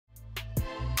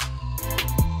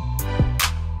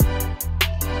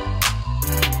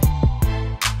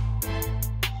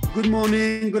Good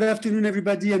morning, good afternoon,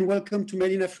 everybody, and welcome to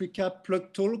Made in Africa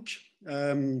Plug Talk.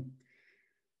 Made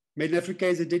in Africa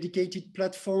is a dedicated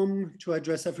platform to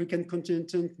address African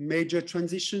continent major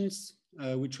transitions.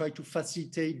 We try to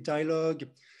facilitate dialogue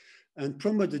and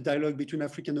promote the dialogue between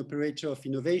African operators of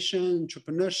innovation,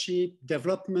 entrepreneurship,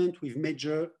 development with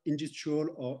major industrial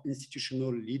or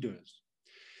institutional leaders.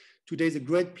 Today is a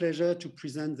great pleasure to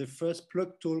present the first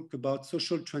Plug Talk about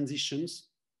social transitions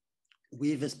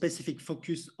with a specific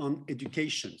focus on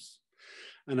education.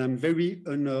 And I'm very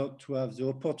honored to have the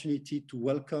opportunity to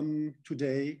welcome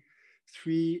today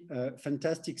three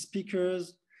fantastic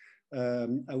speakers.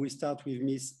 I will start with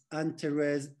Ms.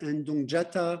 Anne-Thérèse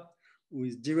Ndong-Diatta, who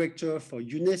is Director for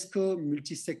UNESCO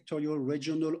Multisectorial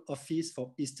Regional Office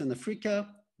for Eastern Africa.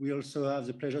 We also have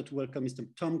the pleasure to welcome Mr.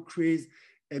 Tom Chris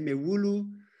Emewulu,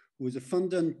 who is the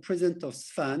founder and president of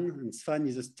SFAN, and SFAN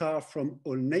is a Stars from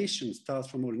All Nations,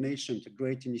 a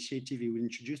great initiative he will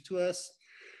introduce to us.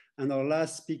 And our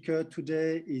last speaker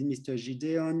today is Mr.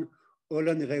 Gideon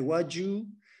Olanrewaju.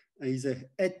 He's a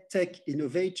EdTech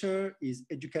innovator, is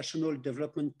educational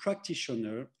development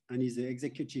practitioner, and is the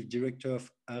executive director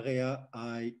of Area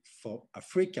I for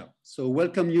Africa. So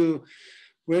welcome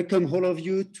all of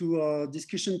you to our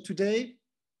discussion today.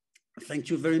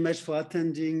 Thank you very much for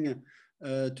attending.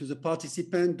 To the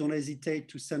participants, don't hesitate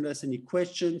to send us any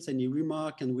questions, any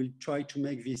remark, and we'll try to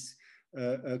make this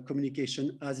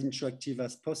communication as interactive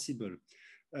as possible.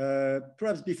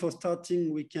 Perhaps before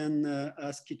starting, we can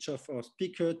ask each of our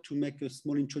speakers to make a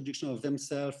small introduction of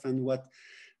themselves and what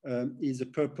is the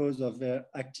purpose of their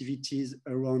activities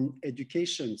around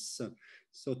education. So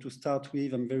to start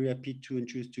with, I'm very happy to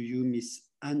introduce to you Ms.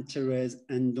 Anne-Thérèse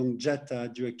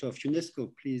Ndong-Diatta, Director of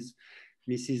UNESCO. Please,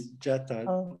 Mrs. Diatta.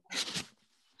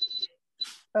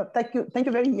 Thank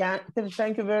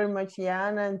you very much,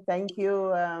 Jan, and thank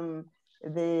you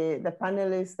the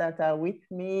panelists that are with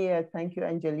me. Thank you,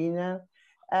 Angelina.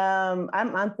 I'm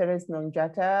Anne-Thérèse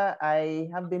Ndong-Diatta. I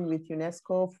have been with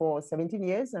UNESCO for 17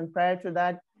 years, and prior to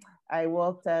that, I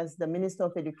worked as the Minister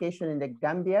of Education in the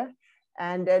Gambia.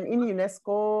 And then in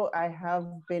UNESCO, I have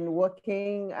been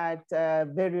working at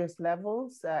various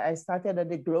levels. I started at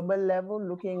the global level,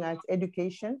 looking at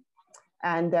education.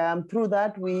 And through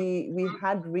that, we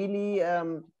had really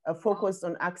a focus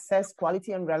on access,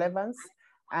 quality, and relevance.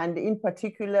 And in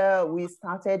particular, we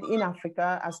started in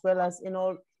Africa, as well as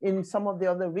in some of the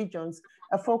other regions,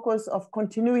 a focus of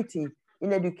continuity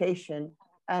in education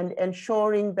and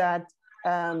ensuring that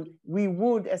we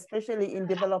would, especially in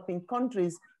developing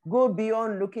countries, go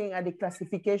beyond looking at the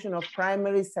classification of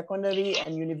primary, secondary,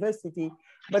 and university,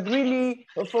 but really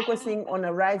focusing on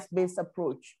a rights-based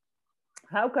approach.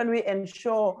 How can we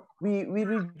ensure we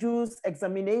reduce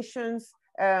examinations,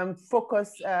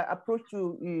 focus approach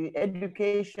to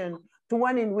education to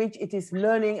one in which it is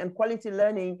learning and quality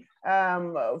learning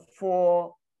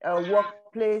for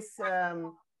workplace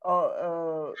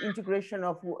integration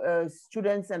of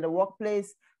students and the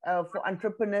workplace, for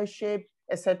entrepreneurship,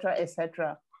 etc.,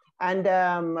 etc. And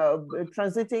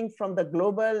transiting from the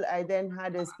global, I then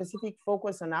had a specific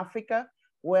focus on Africa,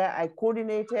 where I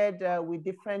coordinated with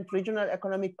different regional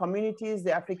economic communities,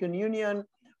 the African Union,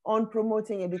 on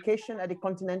promoting education at the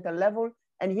continental level.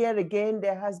 And here again,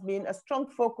 there has been a strong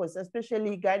focus,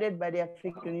 especially guided by the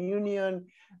African Union,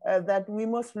 that we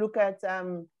must look at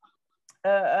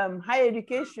higher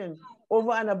education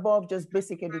over and above just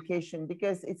basic education,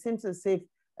 because it seems as if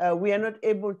we are not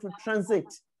able to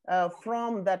transit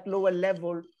from that lower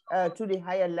level to the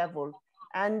higher level.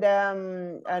 And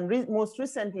most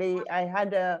recently, I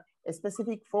had a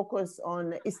specific focus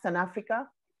on Eastern Africa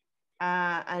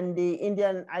and the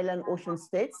Indian Island Ocean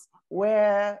states,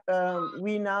 where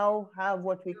we now have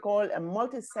what we call a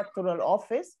multi-sectoral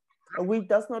office, which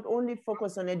does not only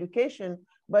focus on education,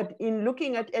 but in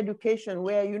looking at education,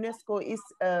 where UNESCO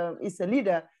is a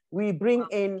leader, we bring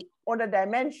in other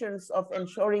dimensions of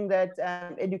ensuring that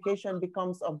education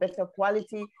becomes of better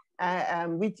quality,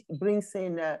 which brings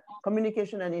in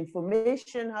communication and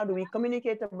information. How do we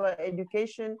communicate about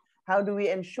education? How do we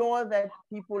ensure that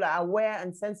people are aware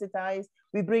and sensitized?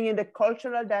 We bring in the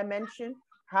cultural dimension.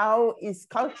 How is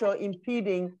culture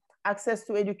impeding access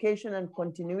to education and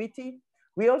continuity?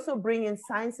 We also bring in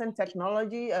science and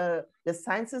technology, the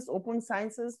sciences, open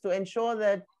sciences, to ensure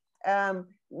that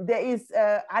there is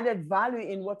added value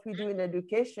in what we do in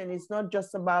education. It's not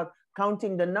just about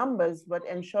counting the numbers, but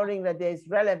ensuring that there is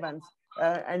relevance.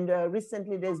 And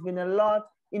recently, there's been a lot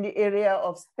in the area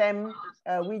of STEM,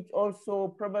 which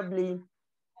also probably,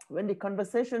 when the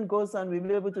conversation goes on, we'll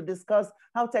be able to discuss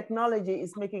how technology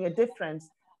is making a difference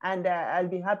And I'll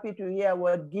be happy to hear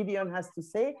what Gideon has to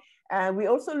say. We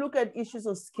also look at issues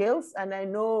of skills, and I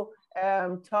know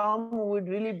Tom would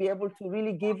really be able to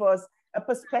really give us a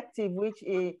perspective which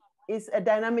is a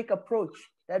dynamic approach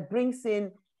that brings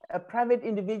in private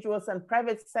individuals and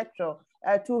private sector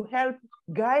to help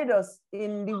guide us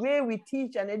in the way we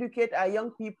teach and educate our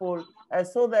young people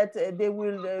so that they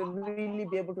will really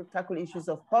be able to tackle issues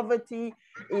of poverty,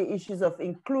 issues of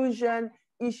inclusion,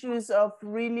 issues of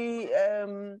really,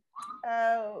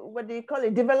 what do you call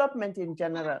it, development in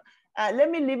general.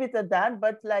 Let me leave it at that,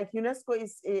 but like UNESCO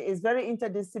is very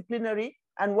interdisciplinary,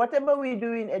 and whatever we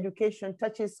do in education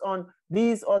touches on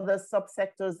these other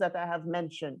subsectors that I have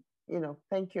mentioned.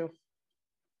 Thank you.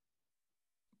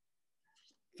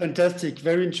 Fantastic,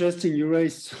 very interesting. You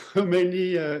raised so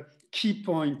many key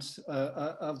points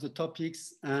of the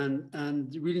topics,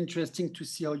 and really interesting to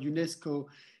see how UNESCO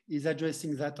is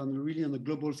addressing that on a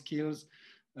global scales.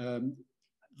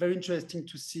 Very interesting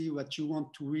to see what you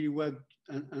want to really work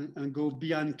and go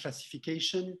beyond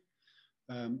classification.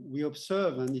 We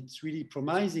observe, and it's really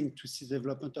promising to see the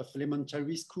development of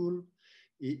elementary school.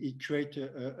 It creates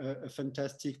a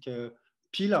fantastic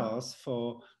pillars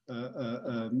for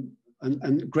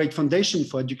and great foundation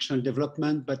for educational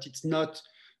development, but it's not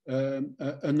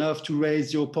enough to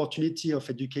raise the opportunity of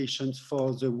education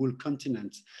for the whole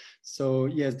continent. So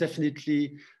yes,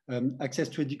 definitely access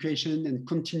to education and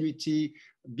continuity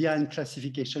beyond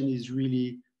classification is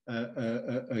really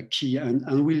a key,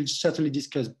 and we'll certainly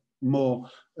discuss more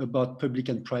about public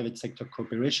and private sector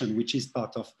cooperation, which is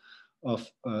part of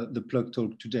the Plug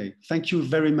Talk today. Thank you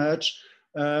very much.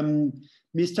 Mr.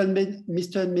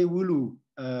 Mewulu,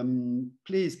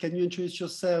 please, can you introduce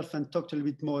yourself and talk a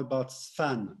little bit more about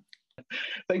SFAN?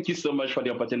 Thank you so much for the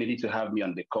opportunity to have me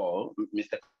on the call,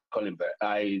 Mr. Collenberg.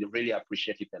 I really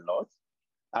appreciate it a lot.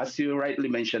 As you rightly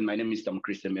mentioned, my name is Tom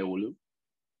Christian Mewulu.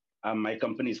 My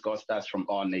company is called Stars from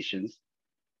All Nations.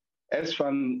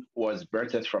 SFAN was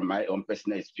birthed from my own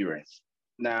personal experience.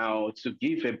 Now, to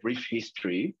give a brief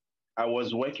history, I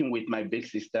was working with my big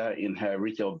sister in her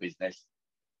retail business.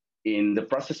 In the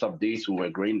process of this, we were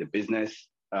growing the business,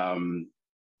 and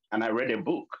I read a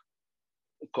book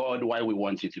called Why We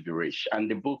Want You to Be Rich. And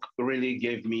the book really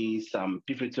gave me some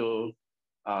pivotal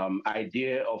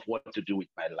idea of what to do with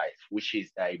my life, which is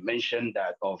I mentioned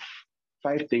that of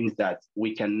 5 things that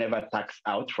we can never tax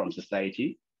out from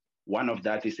society. One of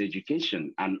that is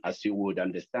education. And as you would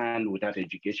understand, without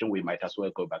education, we might as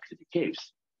well go back to the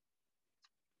caves.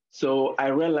 So I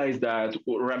realized that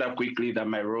rather quickly that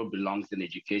my role belongs in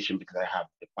education because I have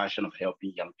the passion of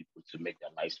helping young people to make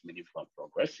their lives meaningful and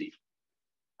progressive.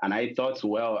 And I thought,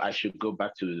 well, I should go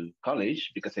back to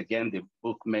college because, again, the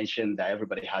book mentioned that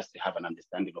everybody has to have an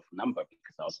understanding of number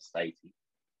because our society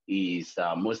is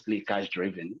mostly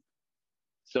cash-driven.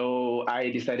 So I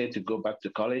decided to go back to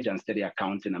college and study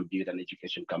accounting and build an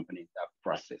education company in that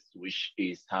process, which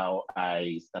is how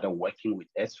I started working with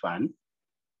SFAN.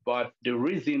 But the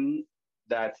reason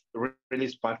that really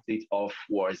sparked it off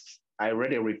was I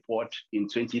read a report in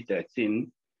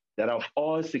 2013 that of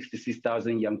all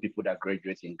 66,000 young people that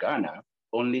graduate in Ghana,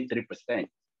 only 3%,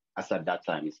 as at that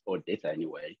time, it's old data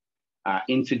anyway, are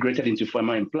integrated into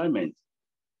formal employment.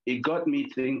 It got me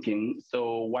thinking,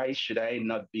 so why should I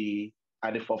not be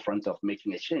at the forefront of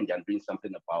making a change and doing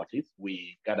something about it?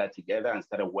 We gathered together and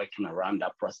started working around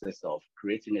that process of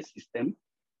creating a system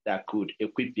that could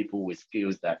equip people with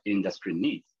skills that industry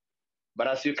needs. But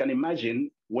as you can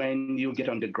imagine, when you get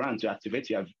on the ground to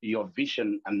activate your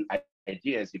vision and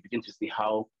ideas, you begin to see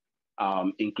how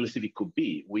inclusive it could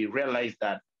be. We realized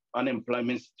that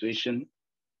unemployment situation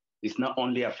is not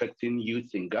only affecting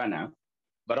youth in Ghana,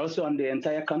 but also on the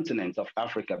entire continent of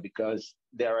Africa, because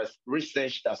there is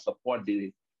research that support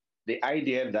the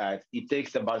idea that it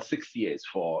takes about 6 years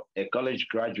for a college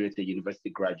graduate, a university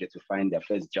graduate to find their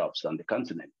first jobs on the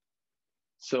continent.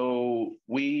 So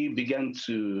we began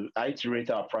to iterate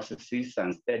our processes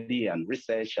and study and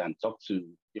research and talk to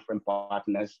different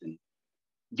partners and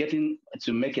getting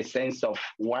to make a sense of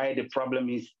why the problem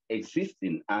is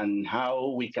existing and how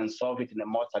we can solve it in a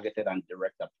more targeted and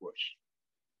direct approach.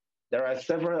 There are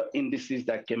several indices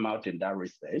that came out in that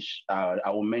research. I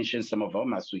will mention some of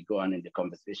them as we go on in the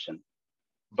conversation.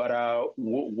 But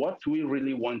what we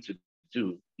really want to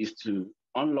do is to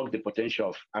unlock the potential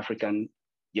of African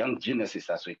young geniuses,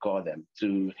 as we call them,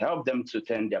 to help them to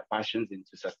turn their passions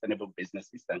into sustainable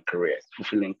businesses and careers,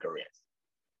 fulfilling careers.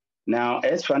 Now,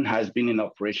 SFAN has been in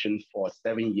operation for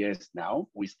 7 years now.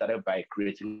 We started by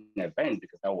creating an event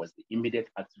because that was the immediate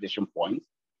activation point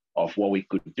of what we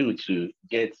could do to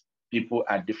get people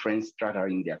at different strata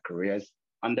in their careers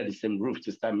under the same roof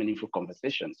to start meaningful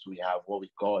conversations. We have what we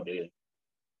call the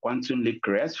Quantum Leap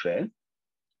Careers Fair,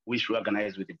 which we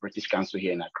organized with the British Council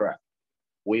here in Accra.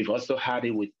 We've also had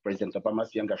it with President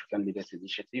Obama's Young African Leaders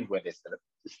Initiative, where they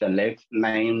select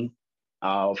 9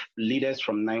 leaders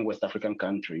from 9 West African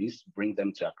countries, bring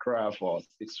them to Accra for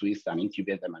 6 weeks and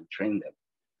incubate them and train them.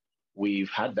 We've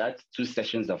had that 2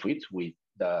 sessions of it with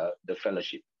the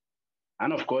fellowship.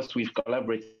 And of course, we've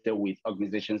collaborated with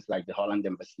organizations like the Holland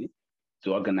Embassy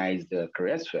to organize the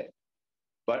Careers Fair.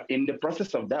 But in the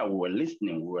process of that, we were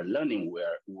listening, we were learning,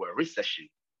 we were researching.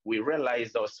 We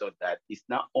realized also that it's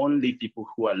not only people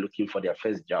who are looking for their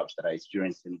first jobs that are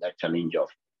experiencing that challenge of,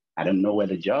 I don't know where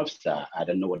the jobs are, I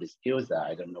don't know what the skills are,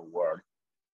 I don't know where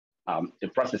the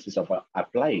processes of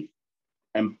applying.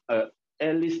 And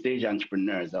early stage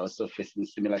entrepreneurs are also facing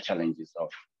similar challenges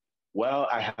of, well,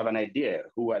 I have an idea.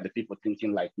 Who are the people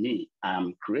thinking like me?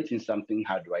 I'm creating something,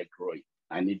 how do I grow it?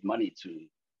 I need money to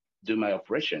do my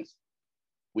operations.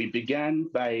 We began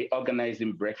by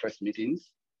organizing breakfast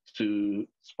meetings to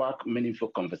spark meaningful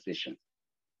conversations.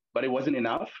 But it wasn't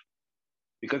enough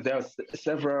because there are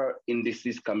several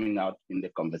indices coming out in the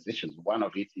conversations. One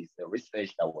of it is the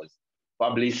research that was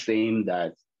published saying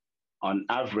that on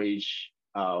average,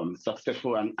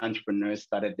 successful entrepreneurs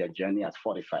started their journey at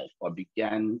 45 or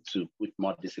began to put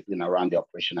more discipline around the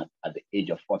operation at the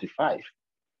age of 45.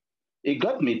 It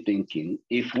got me thinking,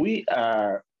 if we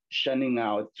are churning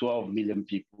out 12 million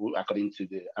people, according to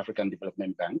the African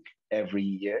Development Bank, every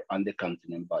year on the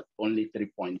continent, but only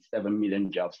 3.7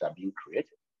 million jobs are being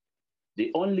created.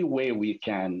 The only way we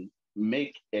can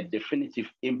make a definitive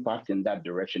impact in that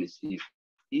direction is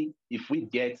if we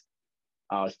get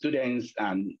students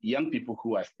and young people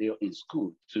who are still in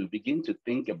school to begin to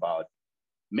think about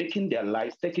making their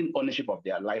lives, taking ownership of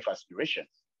their life aspirations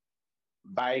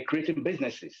by creating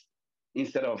businesses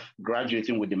instead of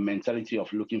graduating with the mentality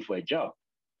of looking for a job.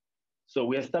 So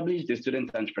we established the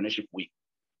Student Entrepreneurship Week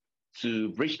to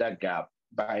bridge that gap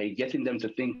by getting them to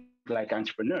think like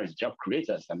entrepreneurs, job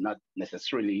creators, and not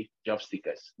necessarily job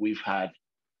seekers. We've had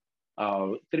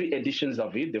 3 editions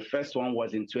of it. The first one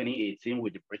was in 2018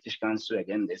 with the British Council.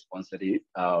 Again, they sponsored it.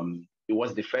 It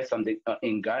was the first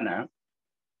in Ghana.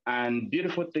 And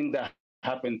beautiful thing that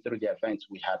happened through the event,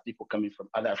 we had people coming from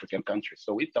other African countries.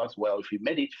 So we thought, well, if we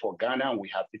made it for Ghana and we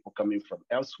have people coming from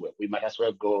elsewhere, we might as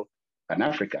well go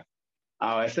Pan-Africa.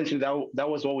 Essentially, that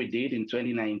was what we did in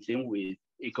 2019 with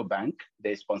EcoBank.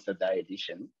 They sponsored that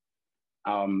edition.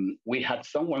 We had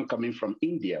someone coming from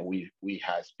India. We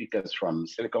had speakers from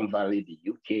Silicon Valley, the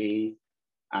UK,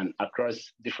 and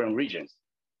across different regions.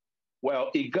 Well,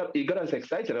 it got us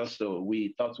excited also.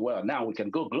 We thought, well, now we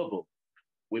can go global.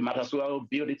 We might as well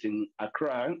build it in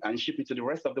Accra and ship it to the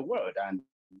rest of the world. And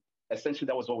essentially,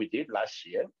 that was what we did last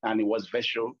year. And it was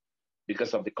virtual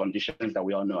because of the conditions that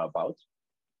we all know about.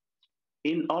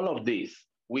 In all of this,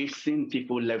 we've seen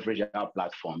people leverage our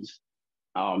platforms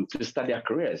to start their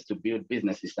careers, to build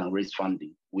businesses and raise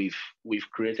funding. We've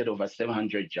created over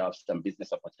 700 jobs and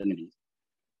business opportunities.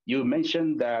 You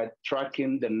mentioned that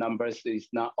tracking the numbers is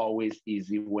not always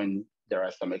easy when there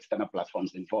are some external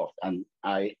platforms involved. And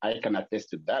I can attest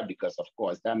to that because, of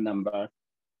course, that number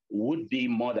would be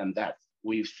more than that.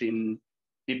 We've seen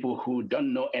people who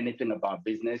don't know anything about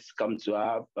business come to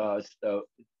our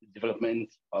development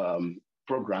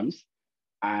programs,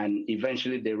 and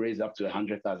eventually they raise up to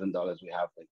 $100,000. We have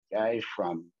a guy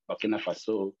from Burkina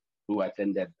Faso who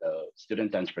attended the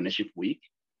Student Entrepreneurship Week.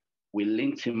 We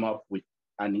linked him up with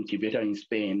an incubator in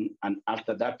Spain. And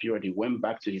after that period, he went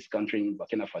back to his country in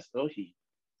Burkina Faso. He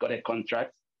got a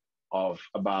contract of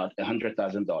about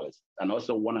 $100,000 and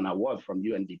also won an award from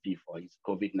UNDP for his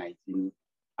COVID-19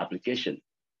 application.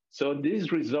 So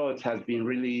these results has been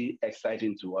really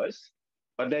exciting to us,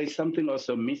 but there is something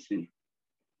also missing.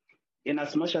 In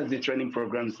as much as the training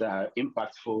programs are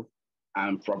impactful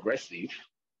and progressive,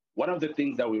 one of the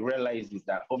things that we realize is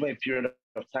that over a period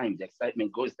of time, the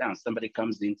excitement goes down. Somebody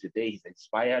comes in today, he's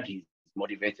inspired, he's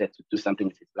motivated to do something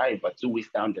with his life, but 2 weeks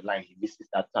down the line, he misses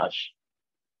that touch.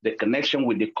 The connection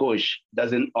with the coach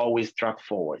doesn't always track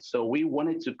forward. So we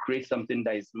wanted to create something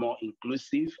that is more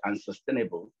inclusive and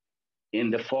sustainable in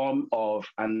the form of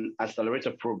an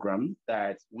accelerator program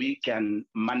that we can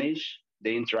manage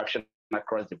the interaction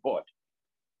across the board.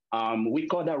 We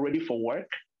call that Ready for Work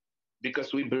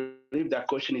because we believe that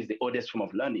coaching is the oldest form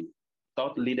of learning.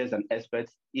 Thought leaders and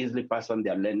experts easily pass on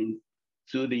their learning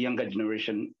to the younger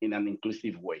generation in an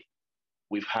inclusive way.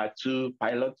 We've had 2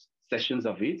 pilot sessions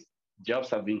of it.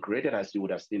 Jobs have been created, as you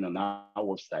would have seen on our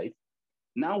website.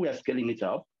 Now we are scaling it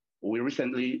up. We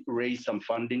recently raised some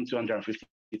funding, $250,000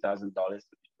 to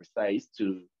be precise,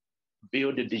 to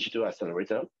build the digital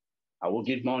accelerator. I will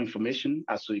give more information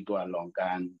as we go along.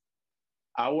 And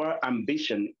Our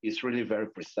ambition is really very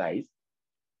precise.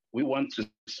 We want to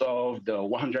solve the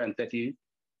 $130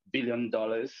 billion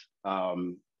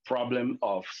problem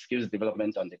of skills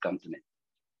development on the continent.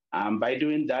 By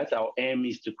doing that, our aim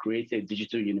is to create a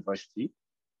digital university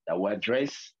that will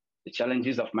address the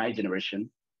challenges of my generation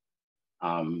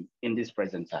in this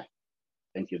present time.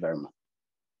 Thank you very much.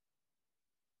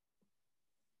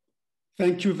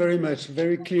 Thank you very much.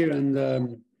 Very clear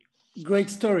and great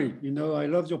story. You know, I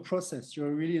love your process.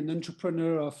 You're really an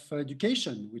entrepreneur of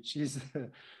education, which is,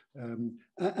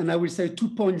 and I will say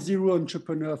 2.0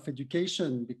 entrepreneur of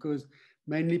education, because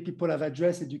mainly people have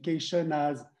addressed education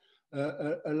as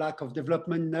a lack of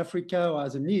development in Africa or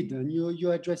as a need, and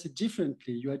you address it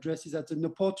differently. You address it as an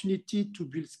opportunity to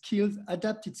build skills,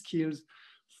 adapted skills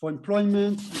for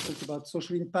employment. You talked about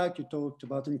social impact, you talked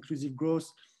about inclusive growth,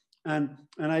 and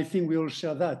I think we all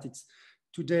share that. It's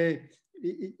today,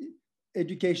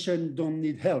 education don't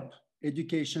need help.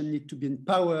 Education need to be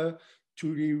empowered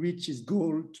to really reach its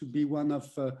goal, to be one of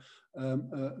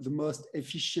the most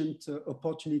efficient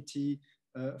opportunity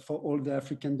for all the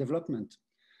African development.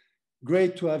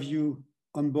 Great to have you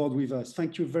on board with us.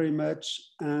 Thank you very much.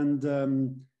 And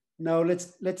now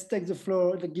let's take the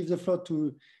floor, give the floor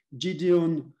to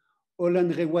Gideon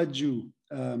Olanrewaju.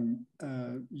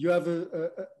 You have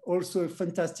also a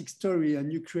fantastic story,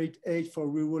 and you create Aid for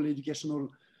Rural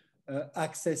Educational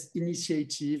Access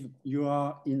Initiative. You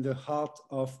are in the heart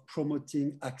of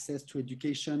promoting access to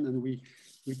education, and we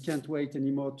can't wait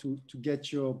anymore to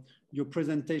get your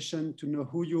presentation, to know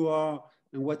who you are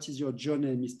and what is your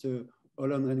journey. Mr.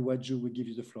 Olanrewaju, we give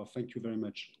you the floor. Thank you very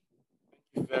much.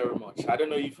 Thank you very much. I don't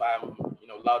know if I'm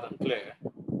loud and clear,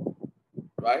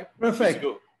 right? Perfect.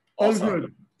 Awesome. All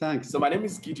good. Thanks. So my name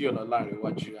is Gideon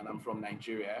Olanrewaju, and I'm from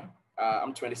Nigeria.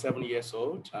 I'm 27 years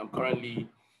old. I'm currently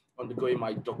undergoing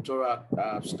my doctoral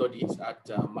studies at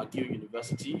McGill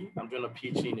University. I'm doing a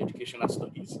PhD in educational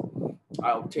studies.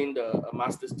 I obtained a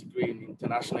master's degree in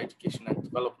international education and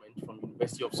development from the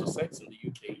University of Sussex in the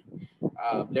UK,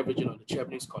 leveraging on the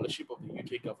Chevening Scholarship of the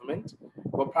UK government.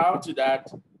 But prior to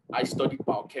that, I studied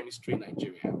biochemistry in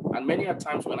Nigeria. And many a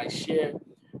times when I share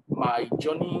my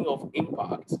journey of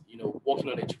impact,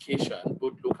 working on education,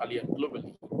 both locally and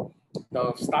globally,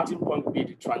 the starting point would be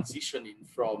the transitioning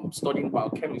from studying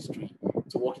biochemistry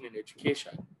to working in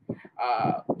education.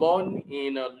 Born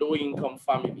in a low-income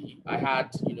family, I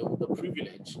had, the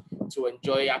privilege to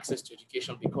enjoy access to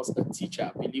education because a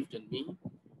teacher believed in me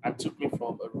and took me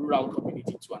from a rural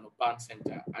community to an urban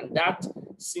center. And that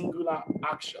singular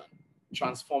action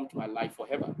transformed my life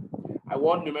forever. I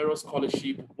won numerous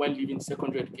scholarships when leaving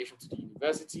secondary education to the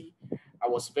university. I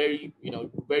was very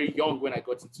young when I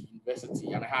got into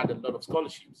university, and I had a lot of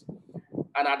scholarships.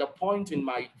 And at a point in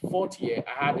my fourth year,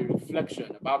 I had a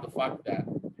reflection about the fact that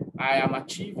I am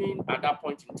achieving at that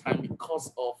point in time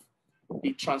because of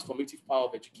the transformative power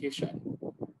of education.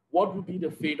 What would be the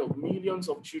fate of millions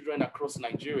of children across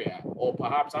Nigeria or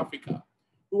perhaps Africa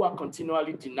who are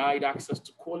continually denied access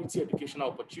to quality educational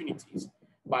opportunities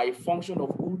by a function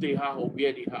of who they are or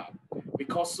where they are,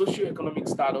 because socioeconomic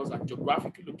status and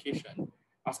geographical location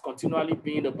has continually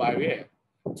been a barrier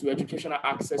to educational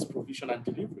access, provision, and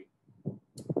delivery.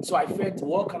 So I felt,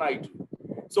 what can I do?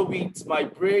 So with my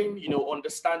brain,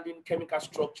 understanding chemical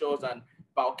structures and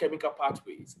biochemical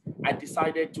pathways, I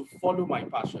decided to follow my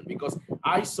passion because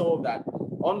I saw that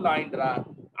online there are,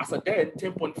 as of then,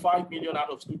 10.5 million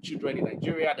out-of-school children in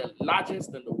Nigeria, the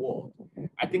largest in the world.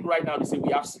 I think right now they say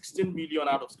we have 16 million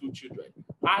out-of-school children.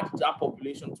 Add that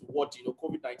population to what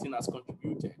COVID-19 has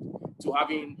contributed to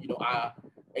having our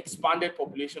expanded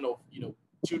population of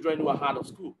children who are out of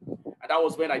school. And that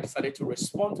was when I decided to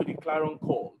respond to the clarion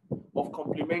call of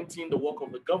complementing the work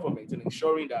of the government and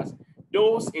ensuring that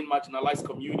those in marginalized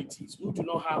communities who do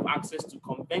not have access to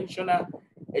conventional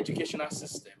educational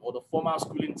system or the formal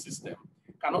schooling system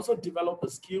can also develop the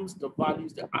skills, the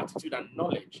values, the attitude, and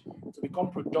knowledge to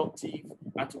become productive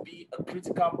and to be a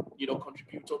critical,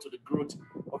 contributor to the growth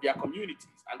of their communities.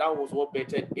 And that was what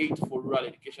bettered Aid for Rural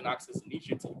Education Access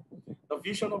Initiative. The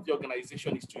vision of the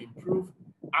organization is to improve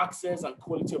access and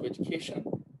quality of education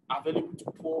available to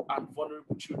poor and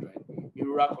vulnerable children in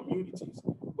rural communities.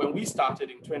 When we started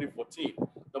in 2014,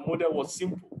 the model was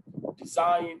simple: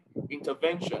 design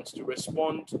interventions to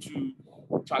respond to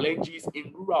challenges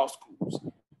in rural schools.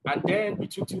 And then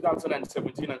between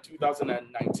 2017 and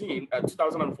 2019,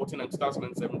 2014 and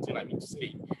 2017, I mean to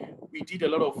say, we did a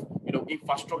lot of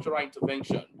infrastructural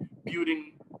intervention,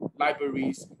 building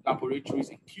libraries, laboratories,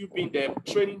 incubing them,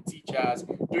 training teachers,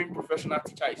 doing professional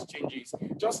teacher exchanges,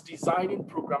 just designing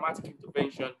programmatic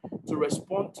intervention to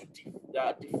respond to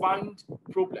defined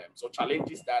problems or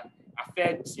challenges that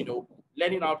affect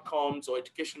learning outcomes or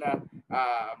educational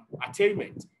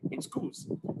attainment in schools.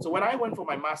 So when I went for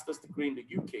my master's degree in the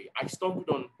UK, I stumbled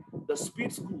on the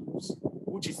speed schools,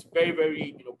 which is very,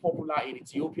 very popular in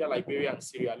Ethiopia, Liberia, and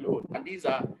Sierra Leone. And these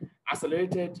are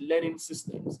accelerated learning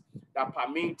systems that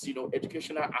permit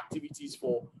educational activities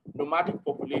for nomadic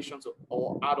populations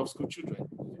or out-of-school children.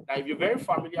 Now, if you're very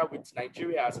familiar with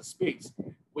Nigeria as a space,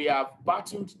 we have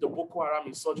battled the Boko Haram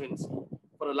insurgency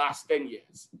for the last 10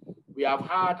 years. We have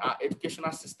had our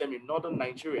educational system in northern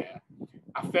Nigeria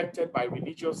affected by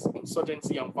religious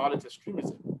insurgency and violent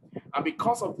extremism. And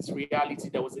because of this reality,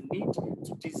 there was a need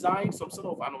to design some sort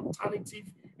of an alternative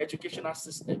educational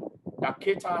system that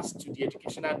caters to the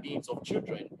educational needs of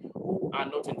children who are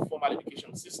not in formal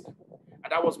education system.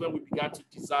 And that was when we began to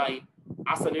design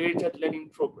accelerated learning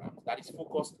programs that is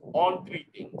focused on three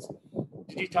things: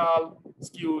 digital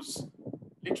skills,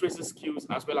 literacy skills,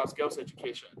 as well as girls'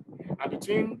 education. And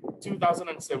between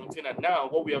 2017 and now,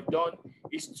 what we have done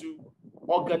is to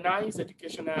organize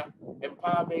educational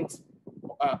empowerment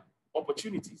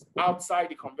opportunities outside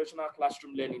the conventional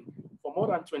classroom learning for more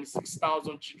than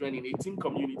 26,000 children in 18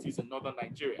 communities in northern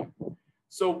Nigeria.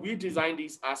 So we designed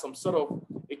this as some sort of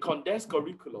a condensed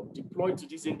curriculum deployed to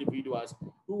these individuals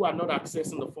who are not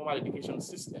accessing the formal education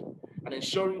system, and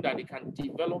ensuring that they can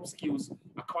develop skills,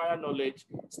 acquire knowledge,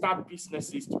 start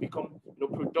businesses to become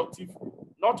productive,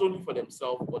 not only for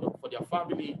themselves, but for their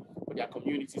family, for their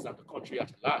communities, and the country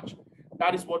at large.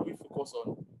 That is what we focus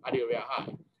on at Area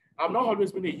High. I've not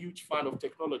always been a huge fan of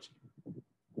technology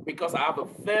because I have a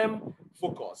firm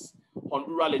focus on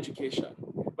rural education.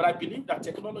 But I believe that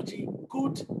technology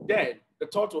could then, the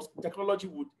thought was technology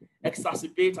would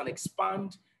exacerbate and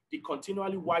expand the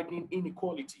continually widening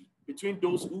inequality between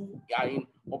those who are in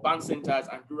urban centers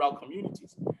and rural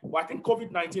communities. But I think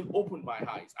COVID-19 opened my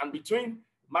eyes. And between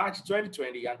March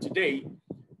 2020 and today,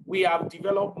 we have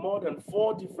developed more than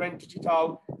 4 different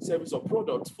digital service or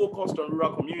products focused on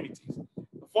rural communities.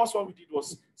 The first one we did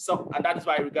was, and that is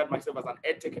why I regard myself as an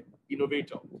edtech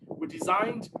innovator. We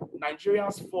designed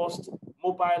Nigeria's first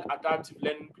mobile adaptive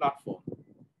learning platform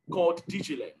called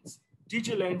DigiLens.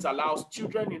 DigiLens allows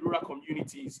children in rural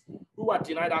communities who are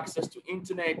denied access to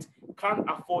internet, can't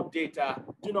afford data,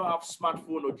 do not have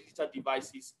smartphone or digital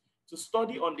devices, to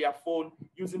study on their phone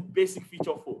using basic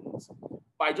feature phones.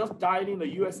 By just dialing a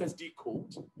USSD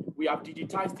code, we have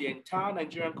digitized the entire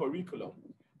Nigerian curriculum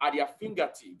at their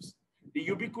fingertips. The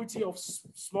ubiquity of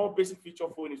small basic feature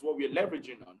phone is what we're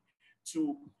leveraging on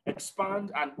to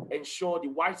expand and ensure the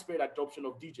widespread adoption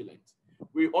of DigiLens.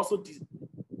 We also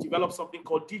developed something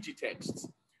called DigiTexts.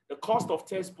 The cost of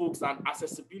textbooks and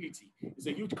accessibility is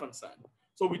a huge concern.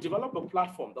 So we developed a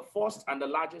platform, the first and the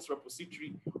largest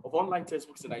repository of online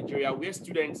textbooks in Nigeria, where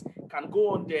students can go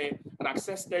on there and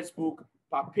access textbook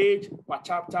per page, per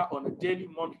chapter on a daily,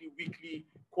 monthly, weekly,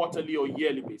 quarterly, or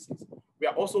yearly basis. We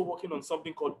are also working on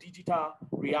something called digital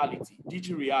reality,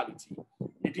 DigiReality.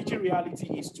 The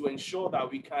DigiReality is to ensure that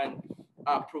we can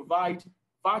provide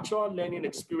virtual learning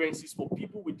experiences for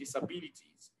people with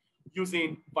disabilities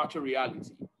using virtual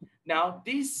reality. Now,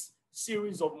 this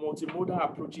series of multimodal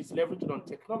approaches leveraged on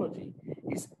technology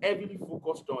is heavily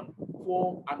focused on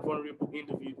poor and vulnerable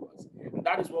individuals. And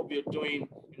that is what we are doing,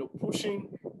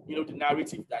 pushing, the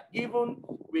narrative that even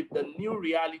with the new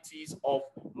realities of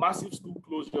massive school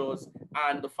closures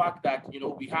and the fact that,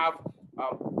 we have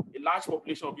a large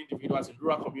population of individuals in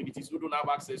rural communities who don't have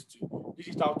access to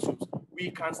digital tools,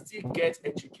 we can still get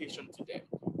education to them.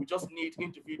 We just need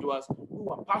individuals who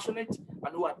are passionate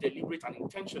and who are deliberate and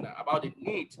intentional about the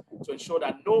need to ensure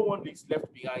that no one is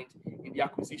left behind in the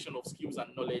acquisition of skills and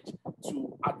knowledge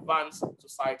to advance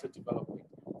societal development.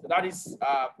 So that is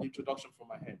the introduction from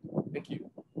my end. Thank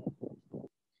you.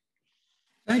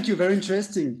 Thank you, very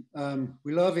interesting.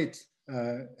 We love it.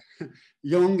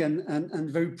 Young and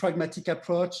very pragmatic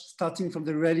approach, starting from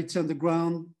the reality on the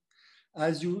ground.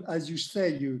 As you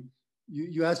say,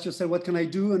 you ask yourself, what can I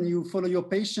do? And you follow your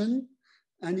passion,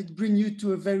 and it brings you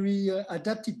to a very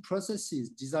adapted processes,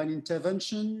 design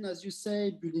intervention, as you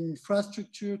say, building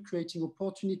infrastructure, creating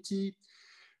opportunity.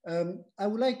 I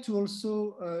would like to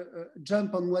also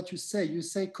jump on what you say. You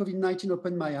say COVID-19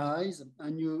 opened my eyes,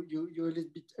 and you a little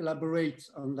bit elaborate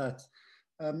on that.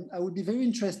 I would be very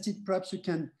interested, perhaps you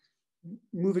can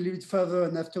move a little bit further,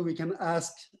 and after we can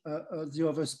ask the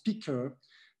other speaker.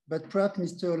 But perhaps,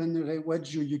 Mr.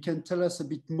 Olenrewaju, you can tell us a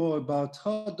bit more about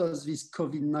how does this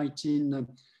COVID-19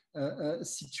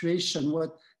 situation,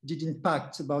 what did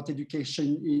impact about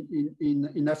education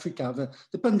in Africa?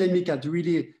 The pandemic had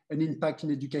really an impact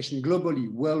in education globally,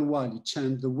 worldwide. It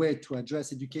changed the way to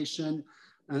address education,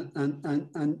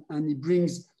 and it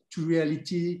brings to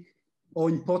reality how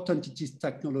important it is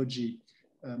technology.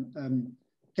 Can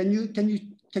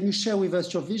you share with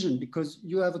us your vision? Because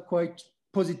you have a quite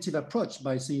positive approach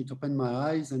by saying it opened my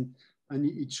eyes and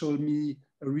it showed me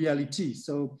a reality.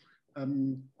 So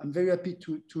I'm very happy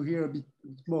to hear a bit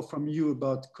more from you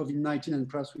about COVID-19, and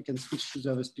perhaps we can switch to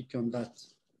the other speaker on that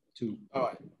too. All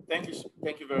right, thank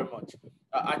you very much.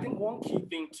 I think one key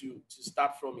thing to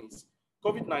start from is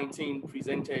COVID-19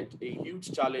 presented a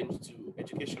huge challenge to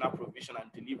educational provision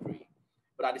and delivery,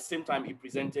 but at the same time, it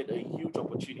presented a huge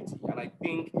opportunity. And I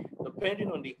think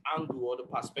depending on the angle or the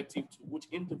perspective to which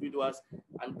individuals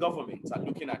and governments are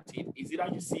looking at it, is either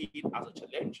you see it as a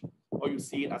challenge or you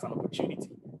see it as an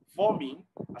opportunity. For me,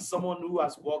 as someone who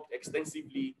has worked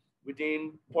extensively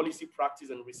within policy practice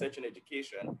and research in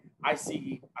education, I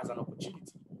see it as an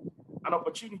opportunity. An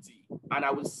opportunity, and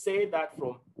I will say that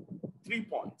from 3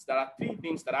 points. There are 3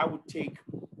 things that I would take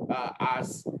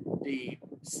as the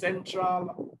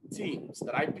central themes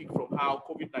that I pick from how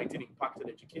COVID-19 impacted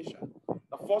education.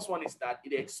 The first one is that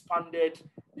it expanded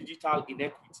digital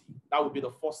inequity. That would be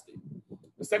the first thing.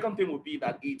 The second thing would be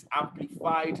that it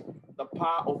amplified the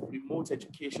power of remote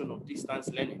education or distance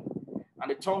learning. And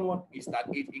the third one is that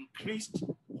it increased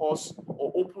us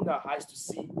or opened our eyes to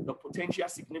see the potential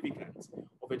significance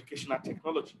of educational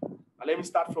technology. And let me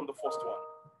start from the first one.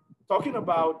 Talking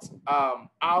about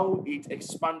how it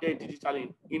expanded digital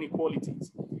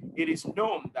inequalities, it is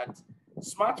known that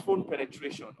smartphone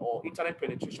penetration or internet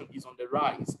penetration is on the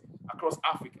rise across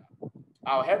Africa.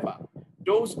 However,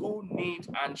 those who need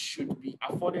and should be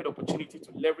afforded opportunity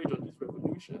to leverage on this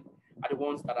revolution are the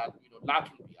ones that are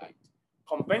lagging behind.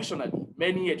 Conventionally,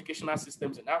 many educational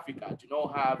systems in Africa do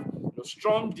not have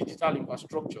strong digital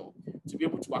infrastructure to be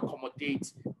able to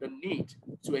accommodate the need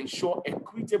to ensure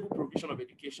equitable provision of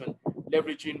education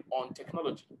leveraging on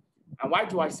technology. And why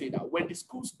do I say that? When the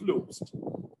schools closed,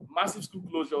 massive school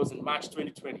closures in March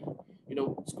 2020,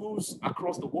 schools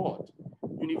across the world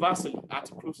universally had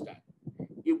to close down.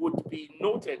 It would be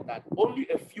noted that only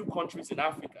a few countries in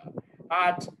Africa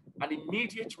had an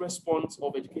immediate response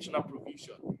of educational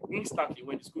provision instantly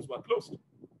when the schools were closed.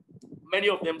 Many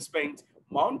of them spent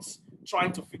months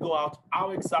trying to figure out how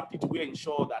exactly do we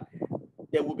ensure that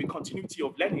there will be continuity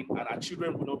of learning and our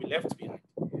children will not be left behind.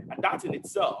 And that in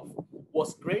itself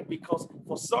was great because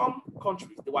for some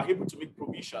countries, they were able to make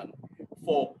provision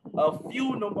for a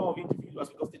few number of individuals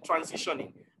because they're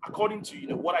transitioning. According to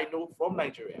what I know from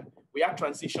Nigeria, we are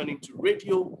transitioning to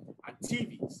radio and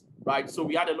TVs, right? So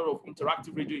we had a lot of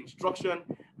interactive radio instruction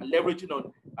and leveraging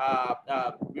on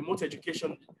remote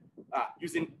education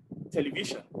using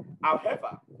television.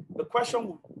 However, the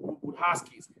question we would ask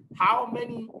is, how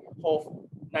many of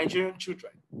Nigerian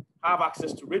children have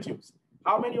access to radios?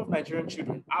 How many of Nigerian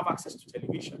children have access to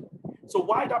television? So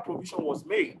while that provision was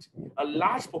made, a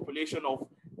large population of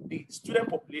the student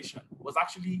population was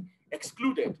actually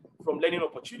excluded from learning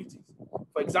opportunities.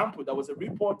 For example, there was a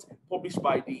report published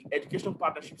by the Education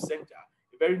Partnership Center,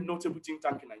 a very notable think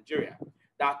tank in Nigeria,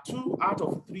 that 2 out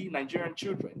of 3 Nigerian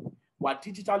children were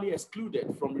digitally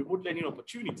excluded from remote learning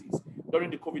opportunities during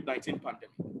the COVID-19 pandemic.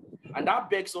 And that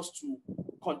begs us to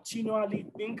continually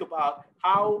think about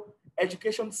how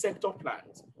education sector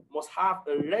plans must have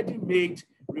a ready-made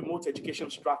remote education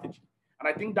strategy. And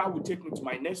I think that will take me to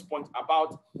my next point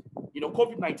about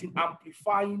COVID-19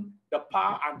 amplifying the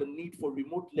power and the need for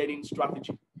remote learning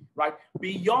strategy, right?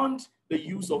 Beyond the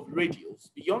use of radios,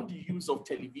 beyond the use of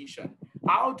television,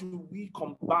 how do we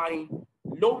combine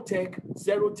low-tech,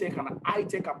 zero-tech, and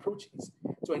high-tech approaches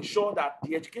to ensure that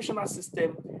the educational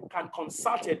system can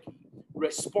concertedly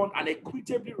respond and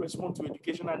equitably respond to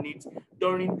educational needs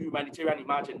during humanitarian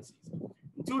emergencies?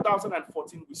 In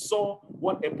 2014, we saw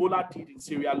what Ebola did in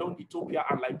Sierra Leone, Ethiopia,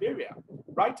 and Liberia,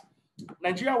 right?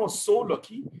 Nigeria was so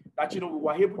lucky that, we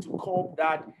were able to curb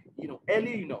that,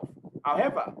 early enough.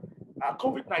 However,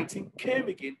 COVID-19 came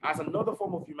again as another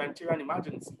form of humanitarian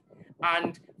emergency.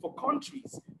 And for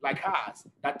countries like ours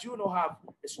that do not have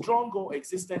a stronger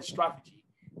existence strategy,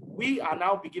 we are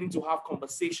now beginning to have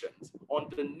conversations on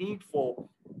the need for,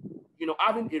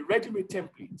 having a ready-made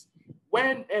template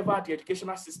whenever the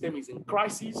educational system is in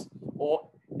crisis or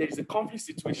there is a conflict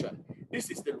situation. This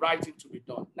is the right thing to be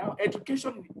done. Now,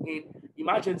 education in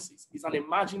emergencies is an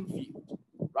emerging field,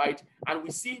 right? And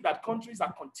we see that countries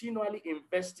are continually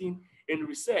investing in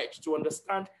research to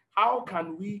understand how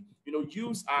can we,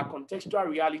 use our contextual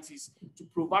realities to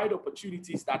provide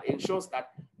opportunities that ensures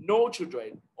that no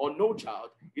children or no child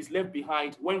is left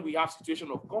behind when we have situation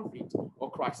of conflict or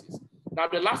crisis. Now,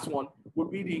 the last one would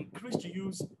be the increased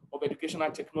use of educational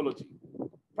technology.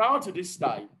 Prior to this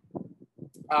time,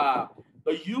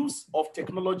 the use of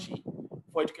technology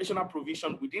for educational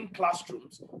provision within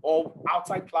classrooms or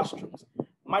outside classrooms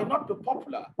might not be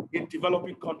popular in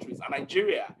developing countries, and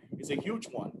Nigeria is a huge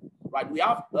one, right? We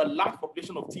have a large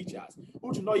population of teachers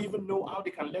who do not even know how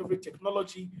they can leverage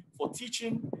technology for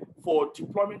teaching, for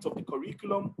deployment of the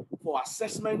curriculum, for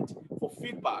assessment, for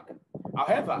feedback.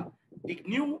 However, the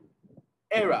new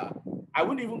era, I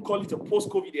wouldn't even call it a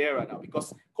post-COVID era now,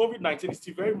 because COVID-19 is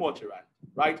still very much around,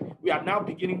 right? We are now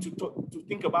beginning to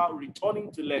think about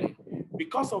returning to learning.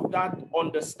 Because of that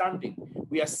understanding,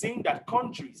 we are seeing that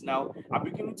countries now are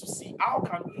beginning to see how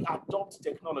can we adopt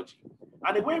technology.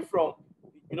 And away from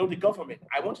the government,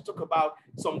 I want to talk about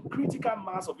some critical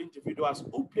mass of individuals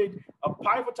who played a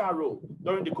pivotal role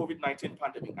during the COVID-19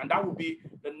 pandemic, and that would be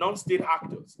the non-state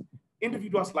actors.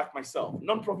 Individuals like myself,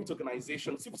 non-profit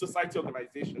organizations, civil society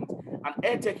organizations, and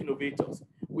edtech innovators.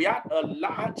 We had a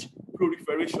large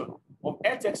proliferation of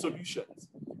edtech solutions,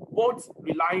 both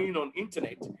relying on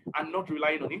internet and not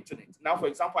relying on internet. Now, for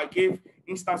example, I gave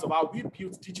instance of how we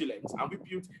built DigiLens, and we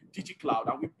built DigiCloud,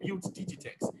 and we built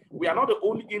Digitex. We are not the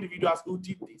only individuals who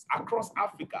did this. Across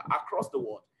Africa, across the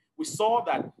world, we saw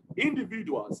that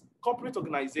individuals, corporate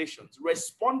organizations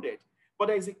responded. But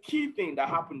there is a key thing that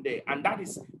happened there, and that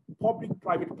is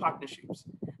public-private partnerships.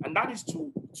 And that is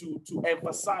to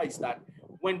emphasize that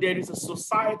when there is a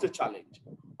societal challenge,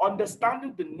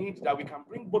 understanding the need that we can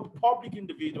bring both public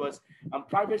individuals and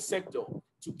private sector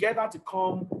together to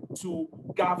come to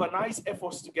galvanize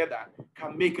efforts together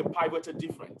can make a pivotal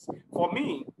difference. For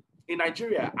me, in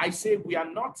Nigeria, I say we are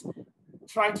not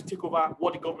trying to take over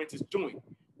what the government is doing.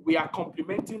 We are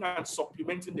complementing and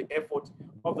supplementing the effort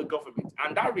of the government.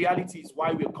 And that reality is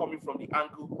why we're coming from the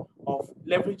angle of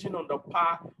leveraging on the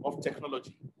power of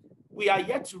technology. We are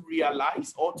yet to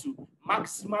realize or to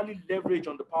maximally leverage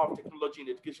on the power of technology in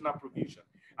educational provision.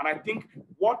 And I think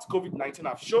what COVID-19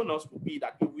 have shown us will be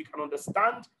that if we can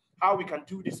understand how we can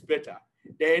do this better,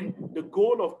 then the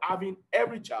goal of having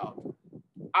every child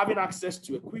having access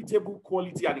to equitable,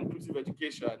 quality, and inclusive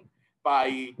education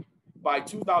by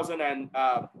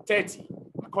 2030,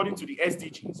 according to the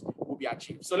SDGs, will be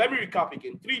achieved. So let me recap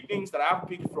again. 3 things that I have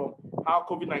picked from how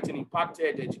COVID-19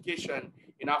 impacted education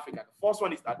in Africa. The first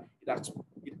one is that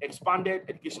it expanded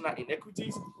educational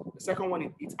inequities. The second one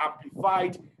is it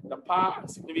amplified the power and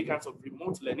significance of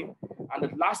remote learning. And the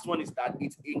last one is that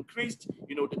it increased,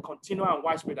 the continual and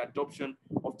widespread adoption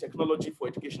of technology for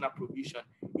educational provision,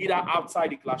 either outside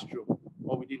the classroom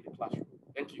or within the classroom.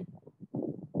 Thank you.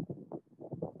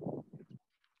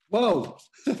 Wow,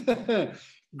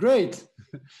 great,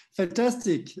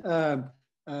 fantastic.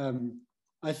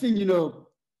 I think,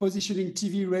 positioning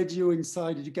TV, radio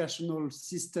inside educational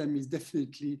system is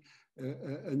definitely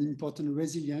an important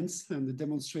resilience and the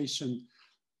demonstration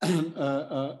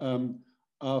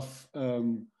of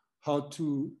how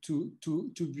to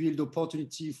build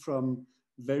opportunity from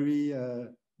very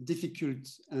difficult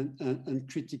and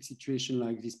critical situation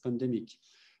like this pandemic.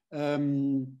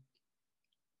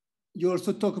 You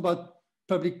also talk about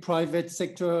public-private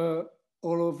sector,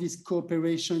 all of these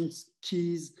cooperations,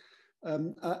 keys.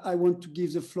 I want to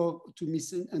give the floor to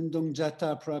Ms. Ndong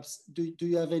Jata. Perhaps, do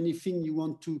you have anything you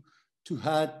want to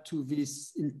add to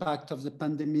this impact of the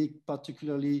pandemic,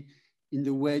 particularly in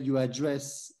the way you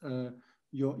address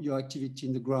your activity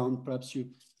in the ground? Perhaps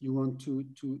you want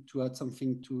to add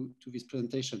something to this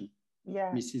presentation.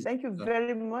 Yeah, Mrs. Thank you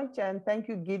very much, and thank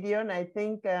you, Gideon. I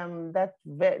think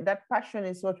that passion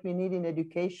is what we need in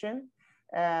education,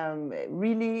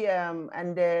 really,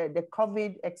 and the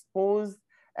COVID exposed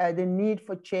the need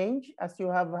for change, as you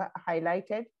have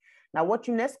highlighted. Now, what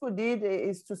UNESCO did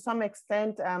is to some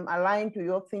extent aligned to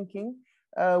your thinking.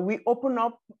 We open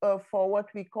up for what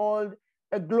we called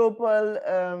a global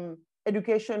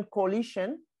education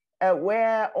coalition,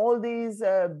 where all these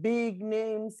big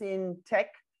names in tech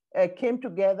came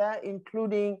together,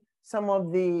 including some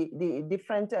of the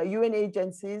different UN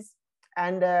agencies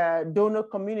and donor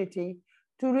community,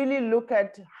 to really look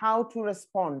at how to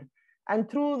respond. And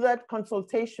through that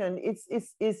consultation,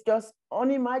 it's just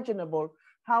unimaginable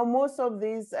how most of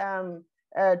these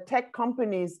tech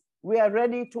companies were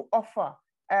ready to offer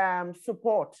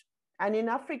support. And in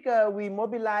Africa, we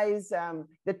mobilize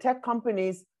the tech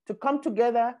companies to come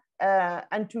together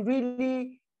and to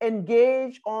really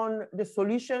engage on the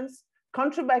solutions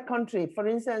country by country. For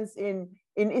instance, in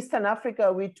Eastern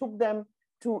Africa, we took them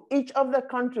to each of the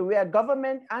country where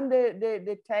government and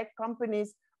the tech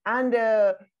companies and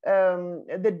the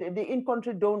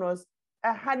in-country donors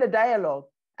had a dialogue,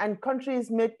 and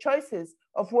countries made choices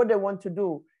of what they want to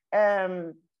do.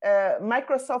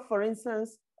 Microsoft, for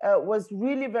instance, was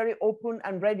really very open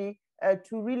and ready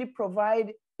to really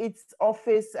provide its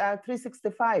Office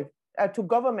 365 to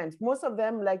governments. Most of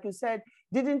them, like you said,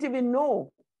 didn't even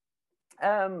know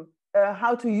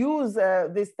how to use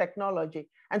this technology.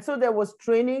 And so there was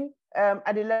training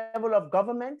at the level of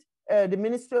government, the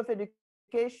Ministry of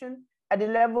Education, at the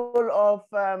level of,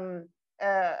 the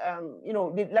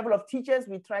level of teachers.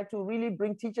 We try to really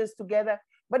bring teachers together.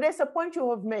 But there's a point you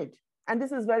have made, and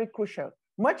this is very crucial.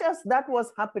 Much as that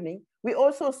was happening, we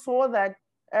also saw that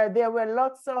there were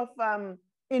lots of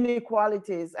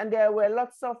inequalities, and there were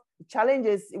lots of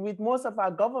challenges with most of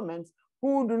our governments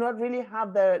who do not really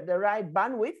have the right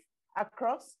bandwidth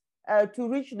across to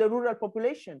reach the rural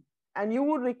population. And you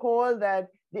would recall that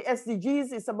the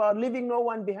SDGs is about leaving no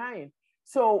one behind.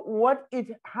 So what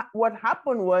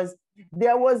happened was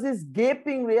there was this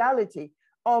gaping reality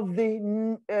of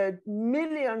the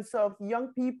millions of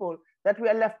young people that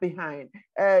were left behind,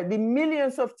 the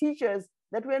millions of teachers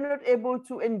that were not able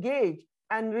to engage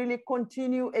and really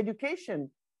continue education.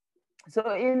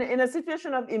 So in a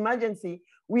situation of emergency,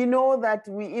 we know that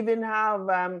we even have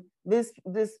this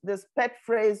pet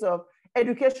phrase of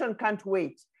education can't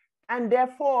wait. And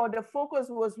therefore, the focus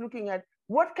was looking at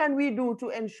what can we do to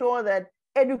ensure that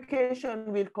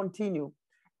education will continue.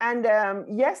 And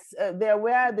yes, there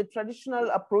were the traditional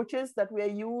approaches that were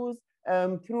used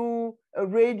through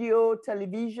radio,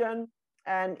 television,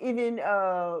 and even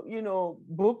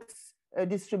books,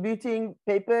 distributing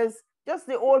papers, just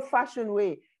the old-fashioned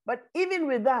way. But even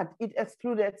with that, it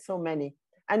excluded so many.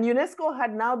 And UNESCO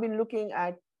had now been looking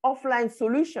at offline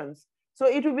solutions. So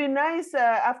it would be nice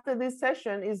after this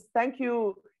session thank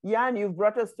you, Jan, you've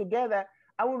brought us together.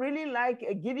 I would really like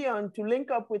Gideon to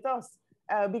link up with us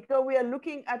because we are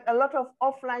looking at a lot of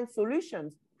offline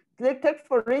solutions. Take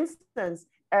for instance,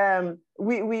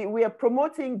 we are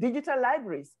promoting digital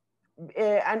libraries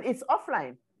and it's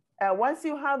offline. Once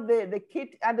you have the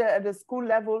kit at the school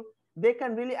level, they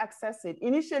can really access it.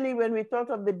 Initially, when we thought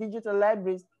of the digital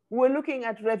libraries, we were looking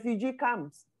at refugee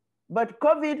camps. But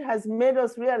COVID has made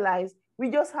us realize we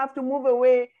just have to move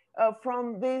away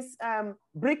from this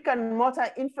brick and mortar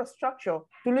infrastructure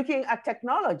to looking at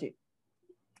technology.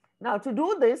 Now, to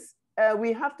do this,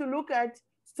 we have to look at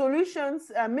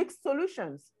solutions, mixed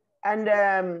solutions. And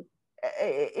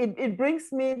it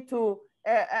brings me to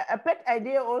a pet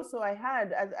idea also I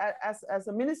had as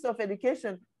a Minister of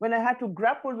Education when I had to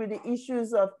grapple with the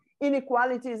issues of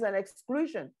inequalities and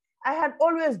exclusion. I had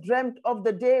always dreamt of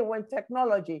the day when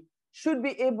technology should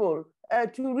be able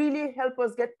to really help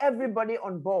us get everybody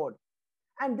on board.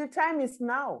 And the time is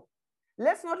now.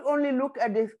 Let's not only look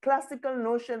at the classical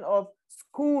notion of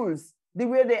schools, the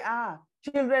way they are,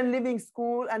 children leaving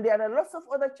school, and there are lots of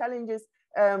other challenges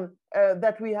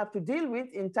that we have to deal with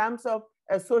in terms of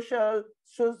social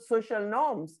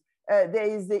norms. There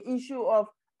is the issue of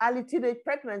early teenage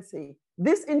pregnancy.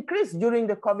 This increased during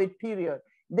the COVID period.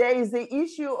 There is the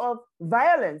issue of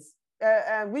violence,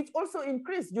 which also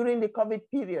increased during the COVID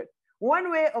period.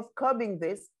 One way of curbing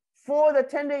this for the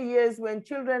tender years when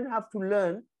children have to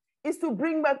learn is to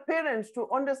bring back parents to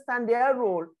understand their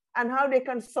role and how they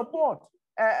can support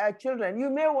children. You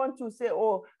may want to say,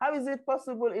 oh, how is it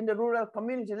possible in the rural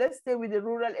community? Let's stay with the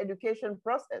rural education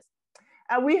process.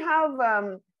 We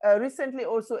have recently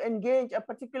also engaged a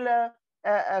particular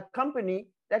company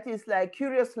that is like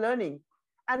Curious Learning.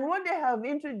 And what they have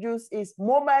introduced is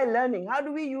mobile learning. How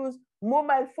do we use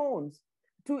mobile phones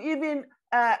to even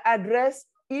address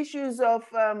issues of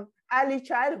early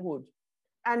childhood?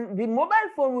 And the mobile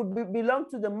phone would belong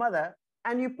to the mother,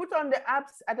 and you put on the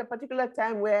apps at a particular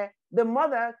time where the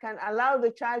mother can allow the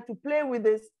child to play with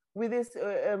this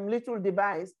little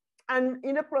device, and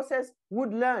in the process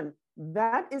would learn.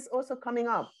 That is also coming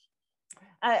up.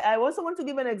 I also want to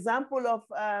give an example of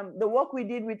the work we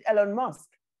did with Elon Musk,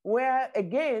 where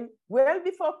again, well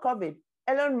before COVID,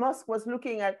 Elon Musk was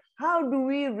looking at how do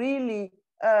we really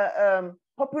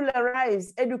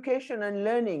popularize education and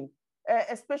learning,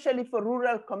 especially for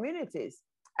rural communities.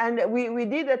 And we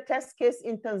did a test case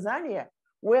in Tanzania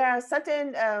where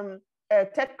certain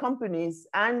tech companies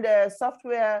and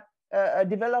software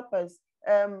developers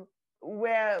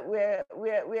were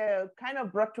kind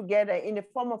of brought together in the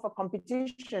form of a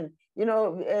competition. You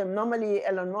know, normally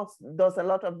Elon Musk does a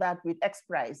lot of that with X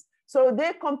Prize. So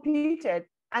they competed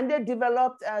and they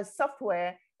developed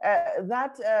software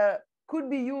that could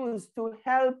be used to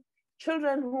help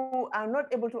children who are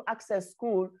not able to access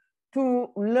school to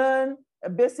learn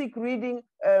basic reading,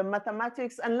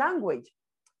 mathematics, and language.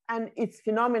 And it's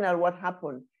phenomenal what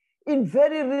happened. In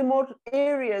very remote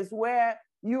areas where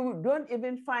you don't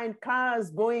even find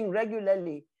cars going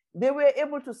regularly, they were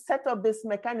able to set up this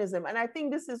mechanism. And I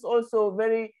think this is also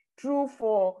very true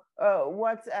for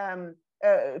what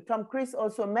Tom Chris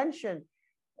also mentioned.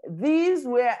 These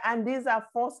are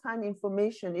first-hand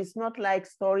information. It's not like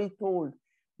story told.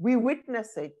 We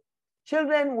witness it.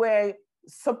 children were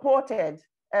supported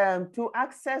to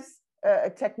access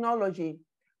technology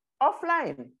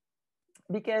offline,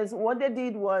 because what they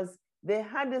did was they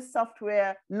had the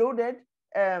software loaded,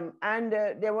 and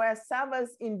there were servers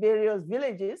in various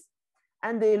villages,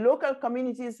 and the local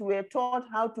communities were taught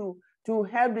how to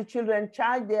help the children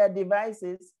charge their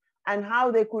devices and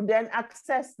how they could then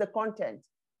access the content.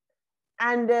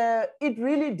 And it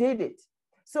really did it.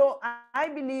 So I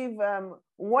believe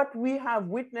what we have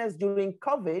witnessed during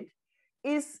COVID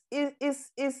is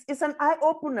an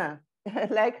eye-opener,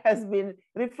 like has been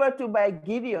referred to by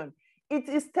Gideon. It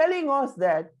is telling us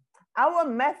that our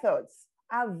methods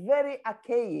are very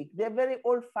archaic, they're very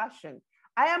old-fashioned.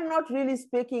 I am not really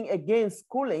speaking against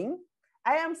schooling.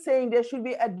 I am saying there should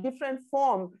be a different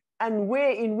form and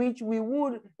way in which we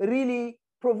would really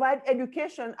provide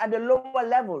education at the lower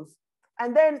levels.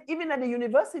 And then even at the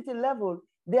university level,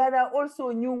 there are also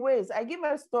new ways. I give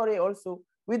a story also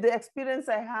with the experience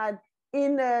I had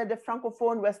in the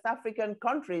Francophone West African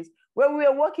countries, where we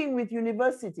were working with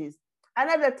universities. And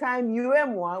at the time,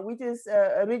 UEMOA, which is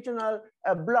a regional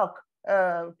bloc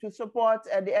to support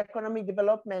the economic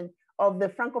development of the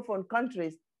Francophone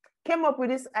countries, came up with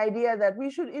this idea that we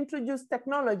should introduce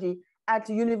technology at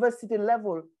university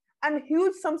level. And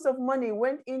huge sums of money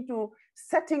went into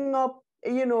setting up,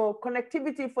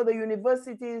 connectivity for the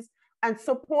universities and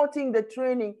supporting the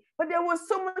training. But there was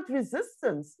so much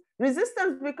resistance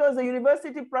because the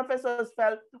university professors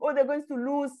felt, oh, they're going to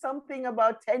lose something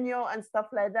about tenure and stuff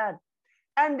like that.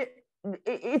 And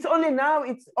it's only now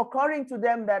it's occurring to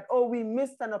them that, oh, we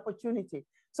missed an opportunity.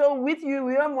 So with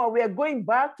UEMOA, we are going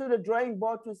back to the drawing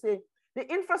board to say the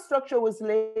infrastructure was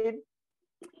laid,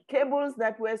 cables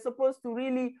that were supposed to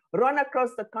really run across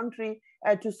the country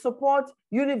to support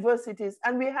universities.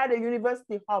 And we had a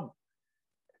university hub.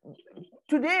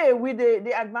 Today, with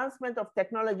the advancement of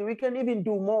technology, we can even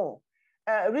do more.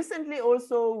 Recently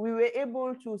also, we were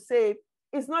able to say,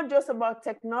 it's not just about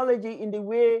technology in the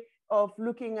way of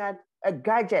looking at a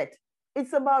gadget.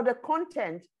 It's about the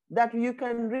content that you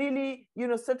can really,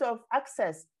 sort of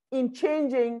access in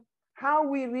changing how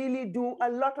we really do a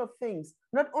lot of things,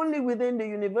 not only within the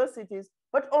universities,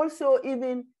 but also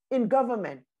even in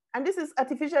government. And this is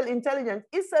artificial intelligence.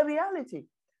 It's a reality.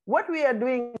 What we are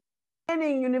doing,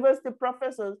 training university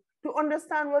professors to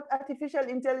understand what artificial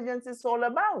intelligence is all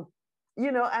about. Be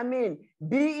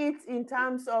it in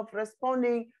terms of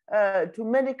responding to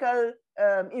medical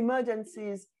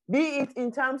emergencies, be it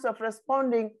in terms of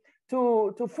responding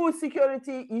to food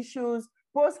security issues,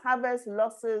 post-harvest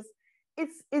losses.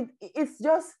 It's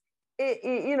just,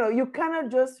 you cannot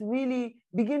just really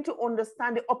begin to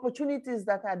understand the opportunities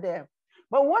that are there.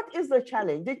 But what is the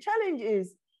challenge? The challenge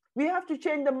is we have to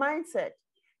change the mindset,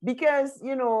 because,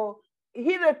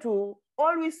 hitherto,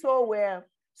 all we saw were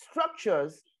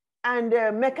structures and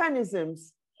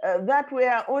mechanisms that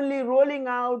were only rolling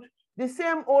out the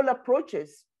same old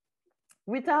approaches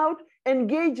without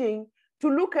engaging to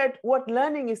look at what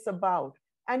learning is about.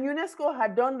 And UNESCO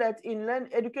had done that in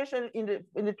education in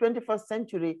the 21st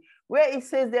century, where it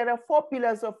says there are 4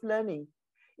 pillars of learning.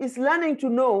 It's learning to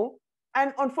know,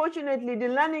 and unfortunately, the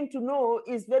learning to know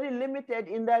is very limited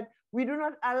in that we do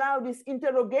not allow this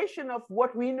interrogation of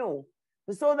what we know,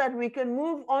 so that we can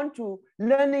move on to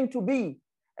learning to be.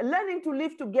 Learning to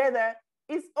live together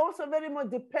is also very much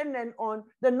dependent on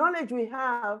the knowledge we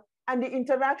have and the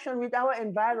interaction with our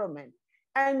environment.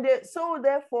 And so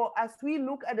therefore, as we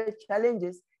look at the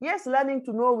challenges, yes, learning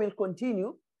to know will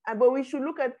continue, but we should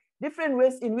look at different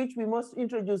ways in which we must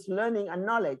introduce learning and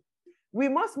knowledge. We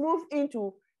must move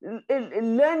into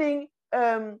learning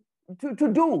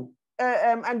to do.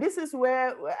 And this is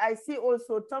where I see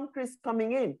also Tom Chris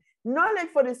coming in. Knowledge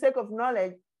for the sake of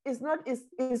knowledge is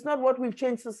not what will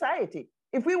change society.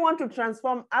 If we want to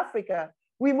transform Africa,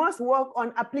 we must work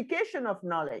on application of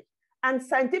knowledge and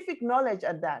scientific knowledge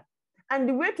at that. And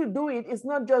the way to do it is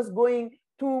not just going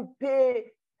to pay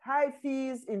high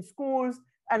fees in schools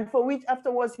and for which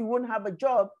afterwards you won't have a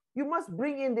job. You must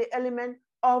bring in the element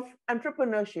of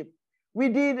entrepreneurship. We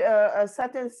did a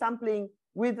certain sampling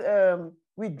with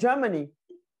Germany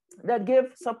that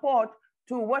gave support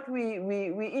to what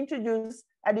we introduced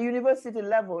at the university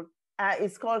level.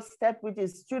 It's called STEP, which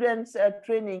is Students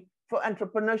Training for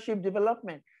Entrepreneurship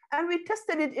Development. And we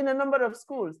tested it in a number of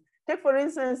schools. Take, for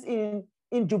instance, in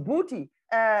Djibouti,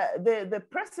 the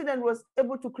president was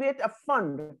able to create a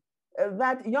fund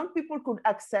that young people could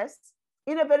access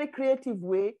in a very creative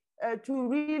way to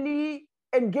really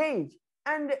engage.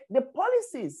 And the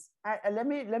policies, let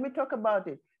me talk about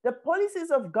it. The policies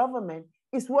of government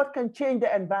is what can change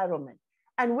the environment.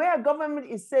 And where government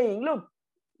is saying, look,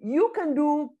 you can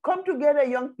come together,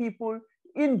 young people,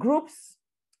 in groups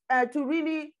to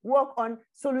really work on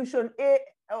solution A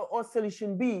or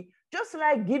solution B, just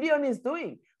like Gideon is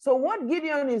doing. So what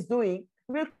Gideon is doing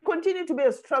will continue to be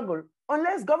a struggle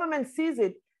unless government sees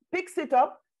it, picks it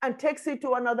up, and takes it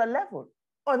to another level.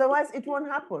 Otherwise, it won't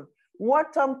happen.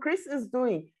 What Chris is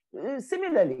doing,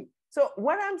 similarly. So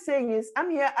what I'm saying is, I'm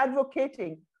here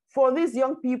advocating for these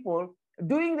young people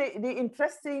doing the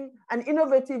interesting and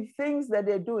innovative things that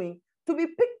they're doing to be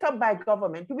picked up by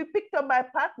government, to be picked up by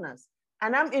partners.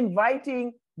 And I'm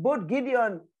inviting both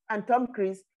Gideon and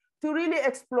Chris to really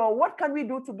explore what can we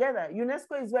do together.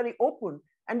 UNESCO is very open.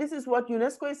 And this is what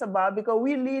UNESCO is about, because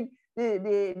we lead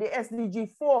the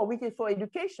SDG 4, which is for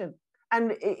education.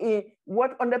 And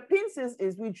what underpins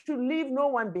is we should leave no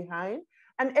one behind.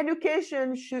 And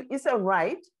education is a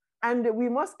right. And we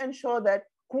must ensure that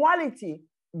quality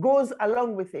goes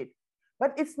along with it.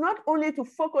 But it's not only to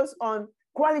focus on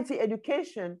quality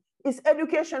education, it's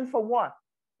education for what?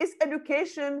 It's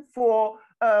education for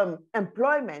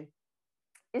employment.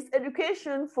 It's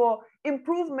education for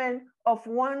improvement of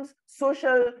one's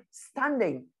social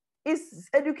standing. It's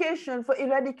education for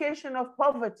eradication of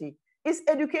poverty. It's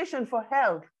education for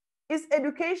health. It's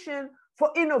education for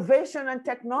innovation and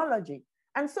technology.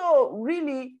 And so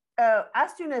really,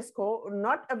 as UNESCO,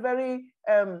 not a very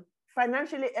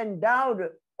financially endowed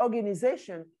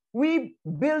organization, we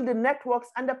build the networks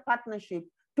and the partnership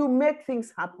to make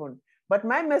things happen. But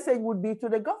my message would be to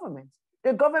the government.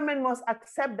 The government must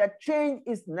accept that change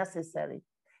is necessary.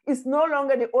 It's no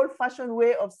longer the old-fashioned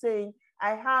way of saying,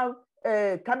 I have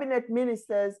cabinet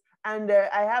ministers and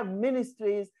I have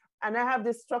ministries and I have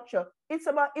this structure. It's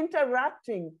about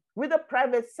interacting with the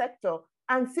private sector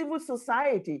and civil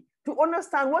society to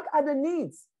understand what are the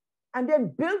needs and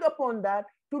then build upon that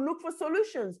to look for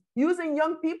solutions using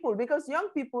young people, because young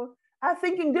people are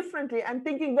thinking differently and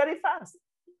thinking very fast.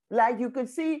 Like you could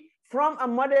see from a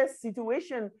modest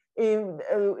situation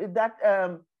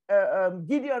that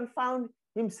Gideon found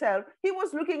himself, he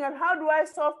was looking at how do I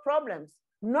solve problems,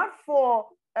 not for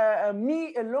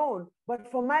me alone,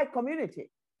 but for my community.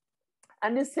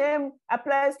 And the same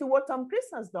applies to what Chris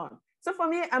has done. So for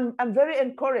me, I'm very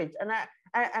encouraged, and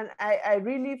I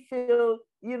really feel,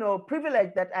 you know,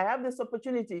 privileged that I have this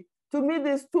opportunity to meet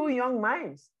these two young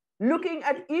minds looking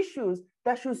at issues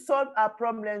that should solve our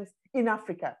problems in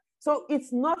Africa. So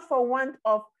it's not for want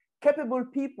of capable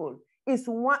people. It's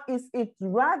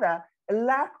rather a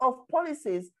lack of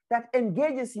policies that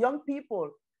engages young people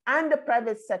and the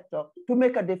private sector to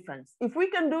make a difference. If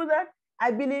we can do that, I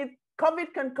believe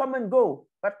COVID can come and go,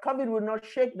 but COVID will not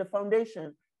shake the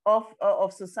foundation of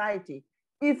society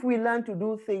if we learn to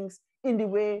do things in the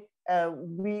way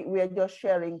we are just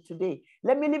sharing today.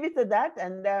 Let me leave it at that,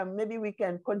 and maybe we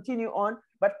can continue on.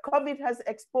 But COVID has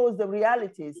exposed the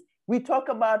realities. We talk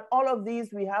about all of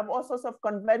these. We have all sorts of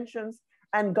conventions,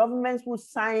 and governments will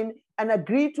sign and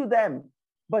agree to them,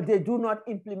 but they do not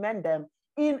implement them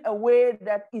in a way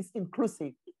that is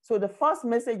inclusive. So the first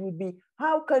message would be,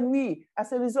 how can we,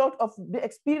 as a result of the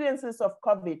experiences of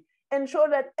COVID, ensure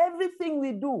that everything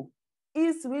we do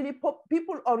is really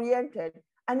people-oriented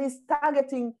and is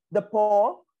targeting the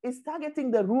poor, is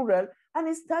targeting the rural, and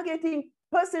is targeting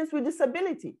persons with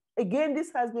disability. Again,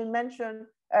 this has been mentioned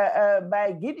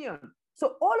by Gideon.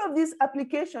 So all of these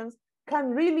applications can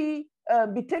really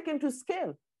be taken to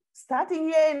scale, starting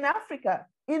here in Africa,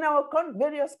 in our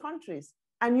various countries.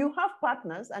 And you have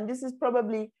partners, and this is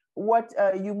probably what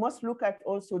you must look at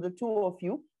also, the two of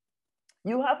you.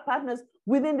 You have partners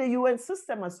within the UN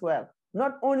system as well,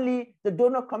 not only the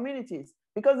donor communities,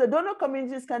 because the donor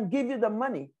communities can give you the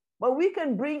money, but we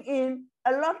can bring in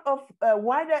a lot of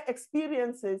wider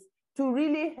experiences to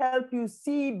really help you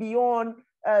see beyond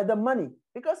the money.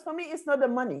 Because for me, it's not the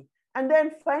money. And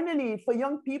then finally, for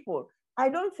young people, I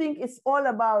don't think it's all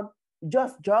about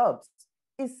just jobs.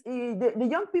 It's, the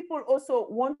young people also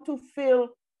want to feel,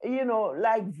 you know,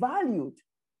 like valued,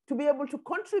 to be able to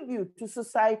contribute to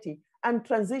society and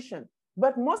transition.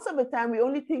 But most of the time, we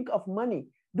only think of money.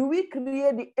 Do we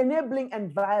create the enabling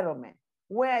environment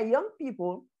where young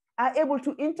people are able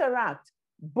to interact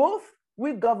both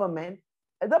with government,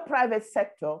 the private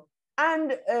sector,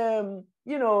 and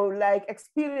you know, like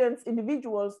experienced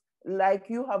individuals like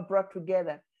you have brought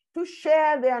together to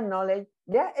share their knowledge,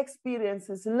 their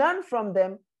experiences, learn from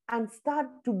them, and start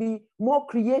to be more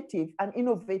creative and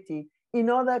innovative in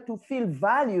order to feel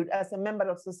valued as a member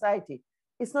of society.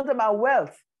 It's not about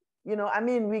wealth. You know, I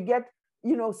mean, we get,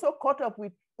 you know, so caught up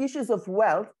with issues of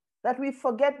wealth that we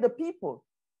forget the people.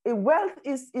 Wealth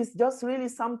is just really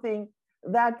something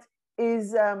that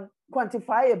is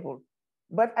quantifiable.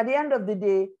 But at the end of the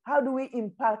day, how do we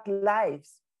impact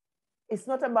lives? It's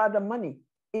not about the money.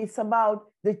 It's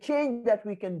about the change that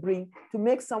we can bring to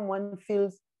make someone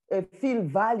feel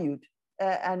valued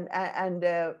and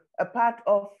a part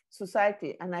of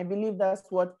society. And I believe that's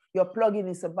what your plugin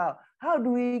is about. How do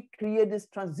we create this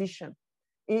transition?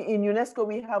 In UNESCO,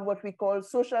 we have what we call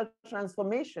social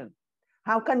transformation.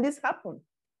 How can this happen?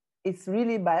 It's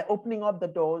really by opening up the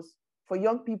doors for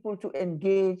young people to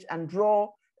engage and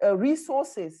draw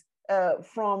resources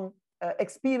from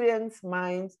experienced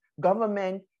minds,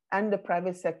 government, and the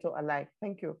private sector alike.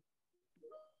 Thank you.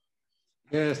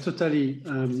 Yes, totally.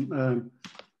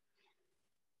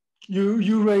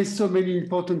 You raised so many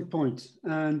important points,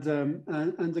 and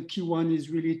the key one is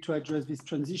really to address this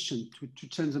transition, to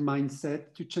change the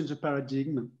mindset, to change the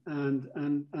paradigm.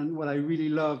 And what I really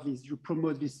love is you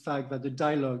promote this fact that the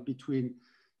dialogue between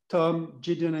Tom,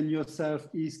 Gideon, and yourself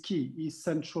is key, is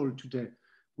central today.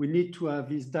 We need to have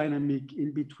this dynamic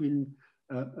in between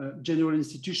general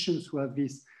institutions who have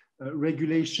this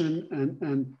regulation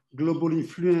and global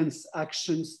influence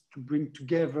actions to bring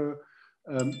together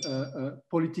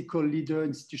political leader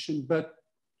institution, but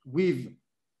with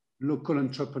local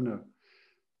entrepreneur.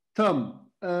 Tom,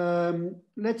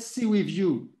 let's see with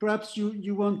you. Perhaps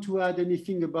you want to add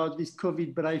anything about this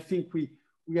COVID, but I think we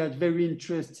had very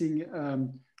interesting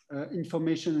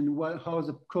information on how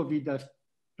the COVID has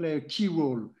played a key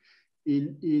role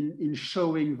in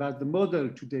showing that the model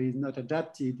today is not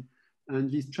adapted,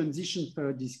 and this transition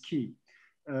period is key.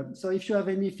 So if you have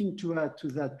anything to add to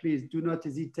that, please do not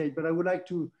hesitate. But I would like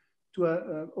to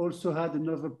also add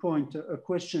another point, a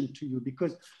question to you,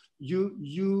 because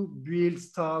you build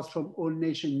stars from all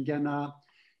nations in Ghana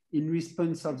in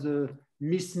response of the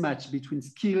mismatch between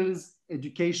skills,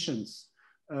 educations.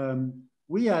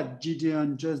 We had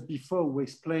Gideon just before, we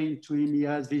explained to him he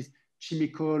has this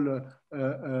chemical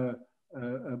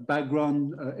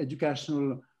background,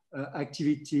 educational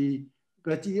activity,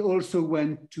 but he also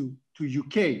went to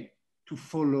UK to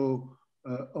follow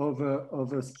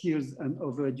other skills and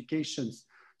other educations.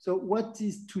 So what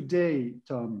is today,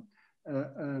 Tom,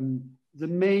 the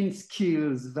main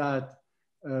skills that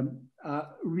are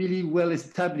really well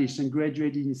established and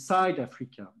graduated inside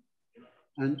Africa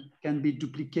and can be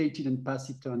duplicated and passed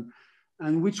it on,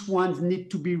 and which ones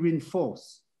need to be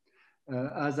reinforced,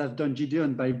 as I've done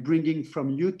Gideon by bringing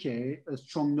from UK a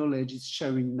strong knowledge is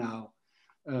sharing now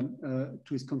to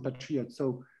his compatriots.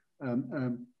 So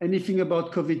anything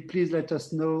about COVID, please let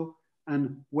us know.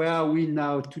 And where are we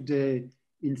now today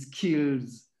in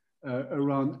skills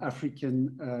around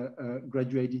African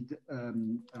graduated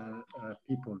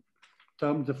people?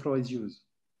 Tom, the floor is yours.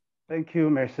 Thank you,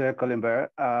 Mr. Colimber.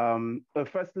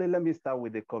 Firstly, let me start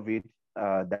with the COVID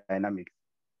dynamics.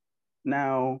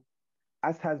 Now,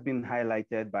 as has been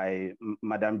highlighted by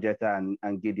Madam Jetta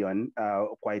and Gideon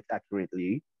quite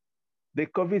accurately, the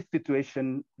COVID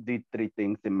situation did three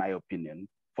things, in my opinion.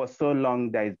 For so long,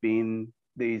 there's been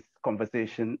this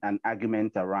conversation and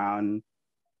argument around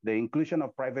the inclusion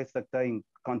of private sector in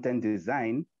content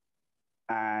design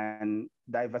and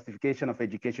diversification of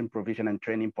education provision and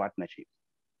training partnerships.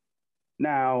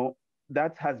 Now,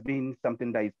 that has been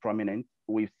something that is prominent.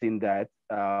 We've seen that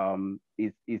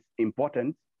is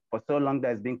important. For so long,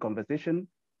 there's been conversation,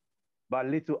 but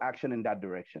little action in that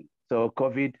direction. So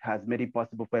COVID has made it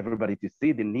possible for everybody to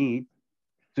see the need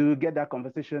to get that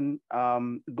conversation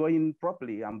going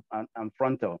properly and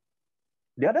frontal.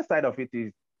 The other side of it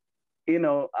is,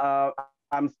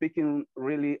 I'm speaking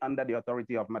really under the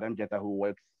authority of Madam Jetta, who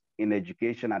works in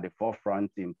education at the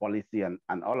forefront in policy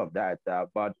and all of that.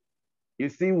 But you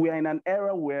see, we are in an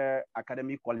era where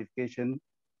academic qualification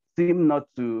seem not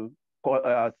to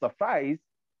suffice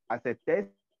as a test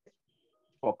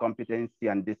for competency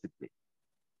and discipline,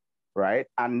 right?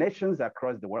 And nations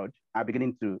across the world are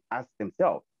beginning to ask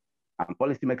themselves, and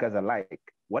policymakers alike,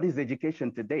 what is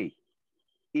education today?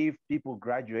 If people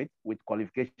graduate with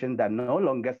qualifications that no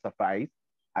longer suffice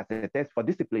as a test for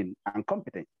discipline and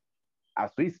competence.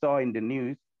 As we saw in the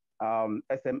news,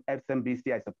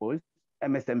 SMBC, I suppose,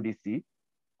 MSNBC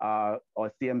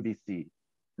or CNBC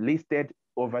listed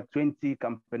over 20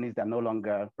 companies that no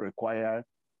longer require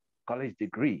college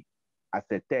degree as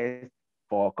a test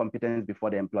for competence before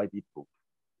they employ people.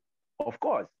 Of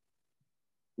course,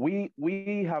 we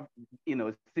have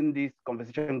seen this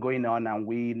conversation going on, and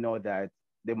we know that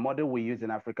the model we use in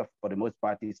Africa for the most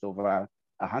part is over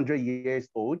 100 years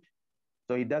old.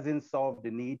 So it doesn't solve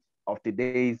the needs of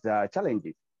today's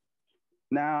challenges.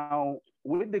 Now,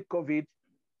 with the COVID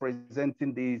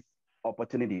presenting these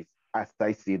opportunities, as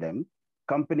I see them,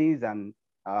 companies and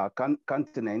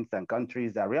continents and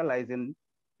countries are realizing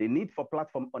the need for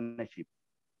platform ownership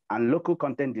and local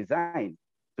content design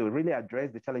to really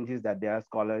address the challenges that their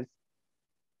scholars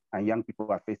and young people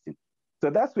are facing. So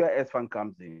that's where S-Fund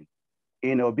comes in,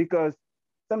 you know, because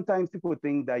sometimes people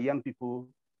think that young people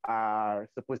are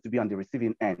supposed to be on the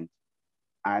receiving end,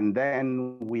 and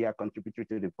then we are contributory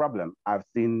to the problem. I've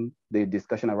seen the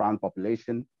discussion around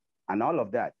population and all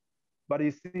of that. But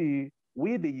you see,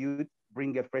 we, the youth,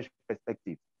 bring a fresh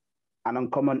perspective, an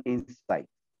uncommon insight,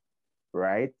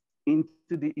 right, into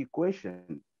the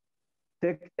equation.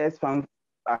 Take S-Fund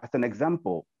as an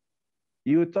example.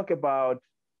 You talk about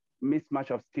mismatch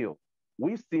of skill.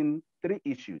 We've seen three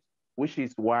issues, which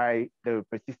is why the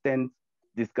persistent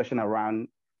discussion around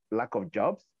lack of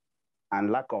jobs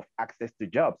and lack of access to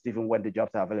jobs, even when the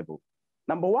jobs are available.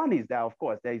 Number one is that, of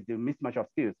course, there is the mismatch of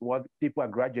skills, what people are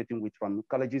graduating with from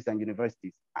colleges and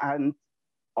universities, and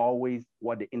always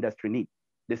what the industry needs.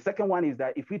 The second one is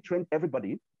that if we train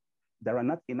everybody, there are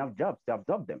not enough jobs to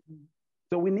absorb them.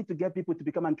 So we need to get people to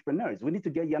become entrepreneurs. We need to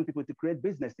get young people to create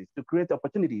businesses, to create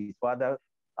opportunities for other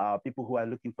people who are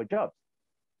looking for jobs.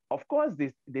 Of course,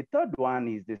 the third one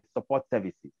is the support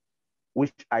services,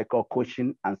 which I call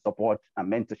coaching and support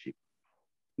and mentorship.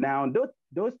 Now,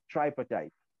 those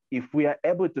tripartite, if we are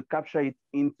able to capture it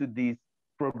into this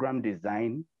program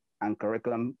design and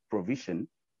curriculum provision,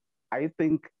 I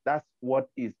think that's what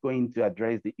is going to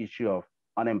address the issue of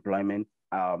unemployment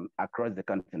across the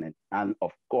continent and,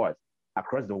 of course,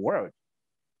 across the world.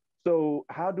 So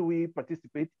how do we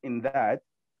participate in that?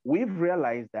 We've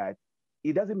realized that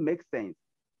it doesn't make sense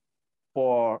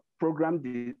for program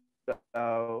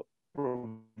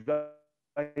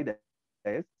providers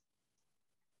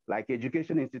like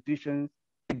education institutions,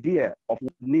 idea of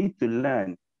need to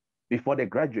learn before they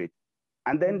graduate.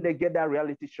 And then they get that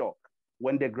reality shock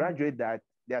when they graduate that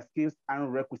their skills aren't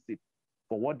requisite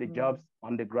for what the jobs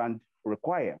on the ground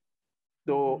require.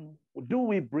 So do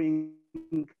we bring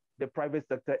the private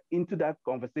sector into that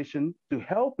conversation to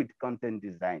help with content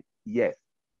design? Yes,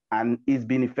 and it's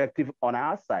been effective on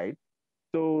our side.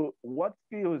 So what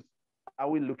skills are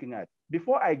we looking at?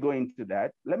 Before I go into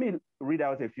that, let me read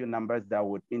out a few numbers that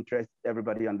would interest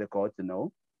everybody on the call to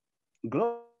know.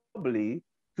 Globally,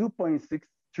 2.6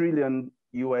 trillion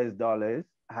US dollars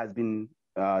has been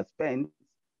spent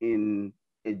in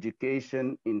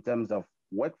education in terms of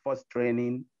workforce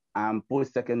training and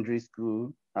post-secondary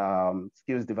school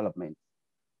skills development.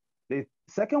 The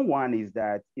second one is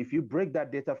that if you break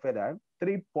that data further,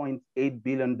 $3.8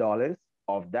 billion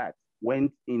of that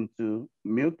went into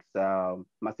MOOCs,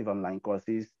 massive online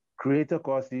courses, creator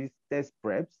courses, test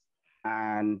preps,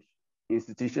 and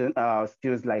institution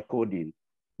skills like coding.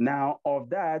 Now, of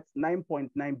that,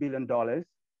 $9.9 billion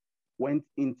went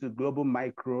into global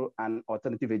micro and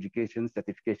alternative education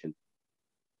certification.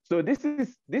 So this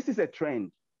is a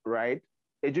trend, right?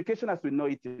 Education as we know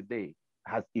it today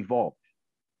has evolved.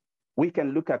 We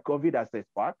can look at COVID as a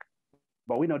spark,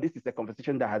 but we know this is a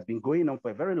conversation that has been going on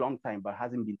for a very long time, but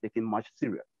hasn't been taken much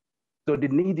serious. So the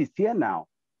need is here now.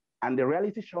 And the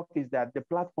reality shock is that the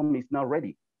platform is not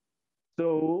ready.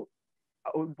 So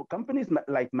companies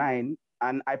like mine,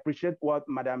 and I appreciate what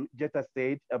Madam Jetta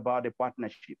said about the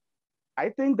partnership. I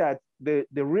think that the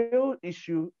real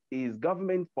issue is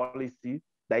government policy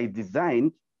that is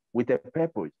designed with a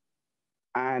purpose.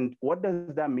 And what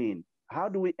does that mean? How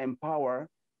do we empower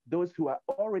those who are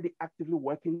already actively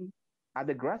working at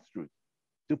the grassroots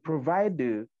to provide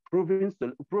the proven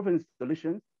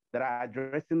solutions that are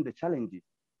addressing the challenges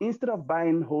instead of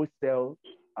buying wholesale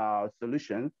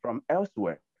solutions from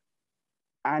elsewhere?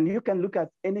 And you can look at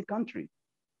any country.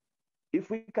 If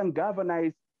we can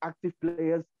galvanize active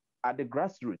players at the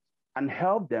grassroots and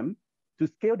help them to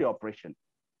scale the operation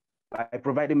by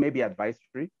providing maybe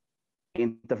advisory,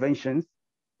 interventions,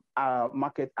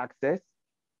 market access,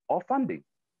 or funding,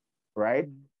 right?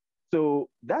 So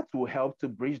that will help to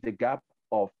bridge the gap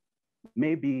of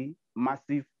maybe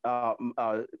massive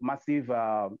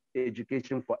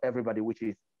education for everybody, which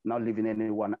is not leaving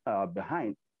anyone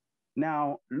behind.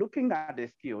 Now, looking at the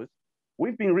skills,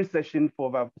 we've been researching for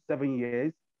over 7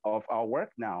 years of our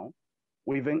work now.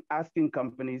 We've been asking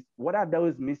companies, what are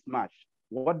those mismatched?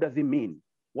 What does it mean?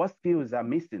 What skills are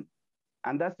missing?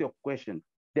 And that's your question.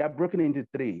 They are broken into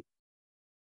three.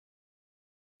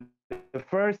 The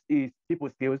first is people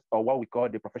skills, or what we call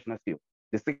the professional skills.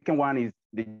 The second one is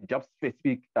the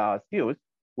job-specific skills,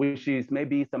 which is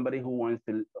maybe somebody who wants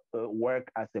to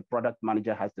work as a product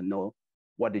manager has to know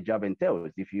what the job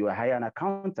entails. If you hire an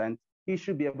accountant, he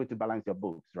should be able to balance your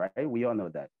books, right? We all know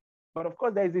that. But of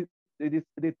course, there is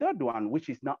the third one, which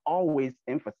is not always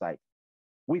emphasized.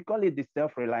 We call it the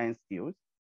self-reliance skills.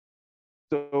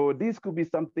 So these could be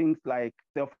some things like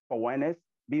self-awareness,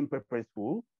 being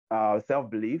purposeful,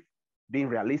 self-belief, being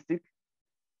realistic.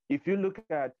 If you look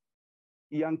at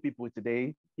young people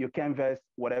today, you canvass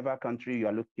whatever country you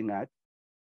are looking at,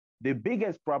 the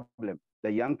biggest problem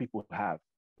that young people have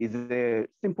is a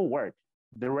simple word,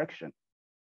 direction,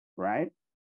 right?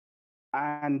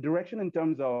 And direction in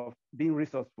terms of being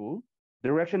resourceful,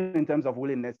 direction in terms of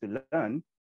willingness to learn,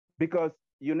 because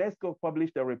UNESCO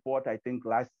published a report, I think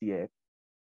last year.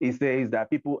 It says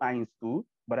that people are in school,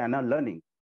 but are not learning.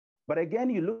 But again,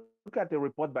 you look at the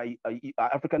report by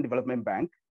African Development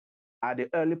Bank at the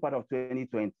early part of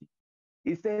 2020.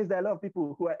 It says that a lot of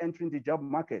people who are entering the job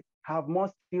market have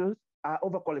more skills, are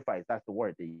overqualified. That's the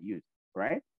word they use,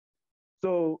 right?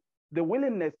 So the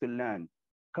willingness to learn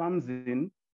comes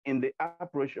in the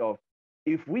approach of,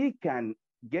 if we can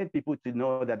get people to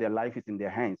know that their life is in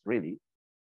their hands, really,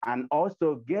 and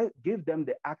also give them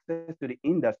the access to the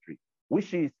industry,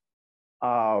 which is,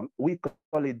 we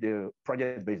call it the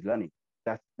project-based learning.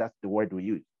 That's the word we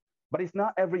use. But it's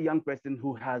not every young person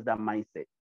who has that mindset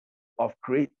of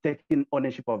taking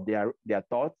ownership of their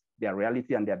thoughts, their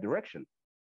reality, and their direction.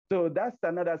 So that's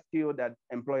another skill that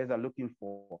employers are looking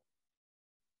for.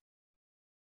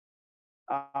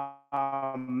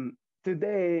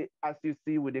 Today, as you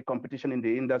see with the competition in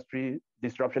the industry,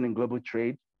 disruption in global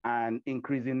trade, and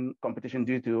increasing competition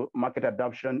due to market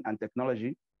adoption and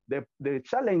technology, the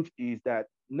challenge is that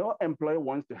no employer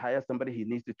wants to hire somebody he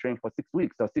needs to train for 6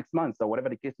 weeks or 6 months or whatever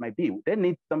the case might be. They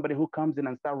need somebody who comes in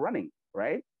and start running,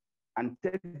 right? And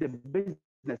take the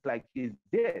business like it's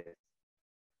theirs.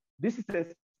 This is a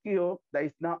skill that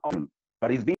is not on,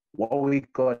 but it's being what we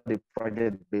call the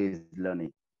project-based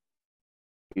learning.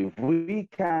 If we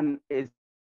can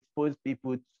expose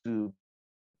people to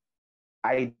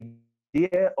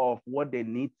idea of what they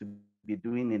need to be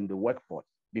doing in the workforce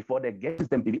before they get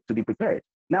them to be prepared.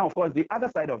 Now, of course, the other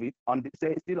side of it,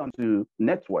 still onto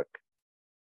network.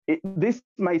 This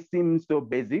might seem so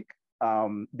basic,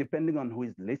 depending on who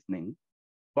is listening,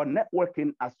 but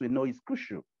networking, as we know, is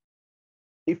crucial.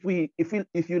 If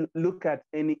you look at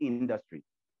any industry,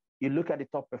 you look at the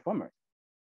top performers.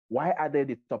 Why are they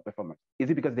the top performers? Is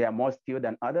it because they are more skilled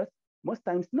than others? Most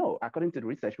times, no, according to the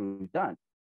research we've done.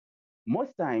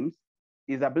 Most times,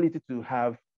 is ability to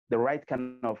have the right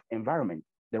kind of environment,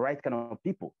 the right kind of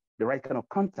people, the right kind of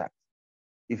contacts.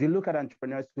 If you look at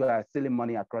entrepreneurs who are selling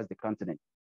money across the continent,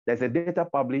 there's a data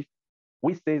published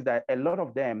which says that a lot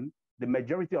of them, the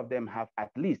majority of them, have at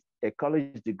least a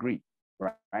college degree,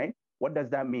 right? What does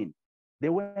that mean? They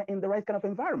were in the right kind of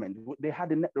environment. They had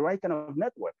the right kind of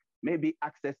network, maybe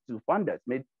access to funders,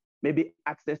 maybe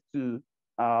access to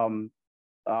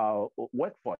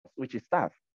workforce, which is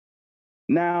staff.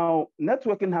 Now,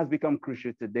 networking has become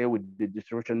crucial today with the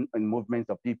disruption and movements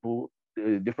of people,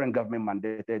 different government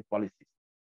mandated policies.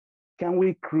 Can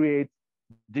we create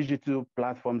digital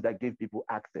platforms that give people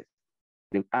access?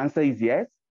 The answer is yes,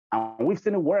 and we've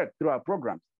seen it work through our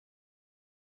programs.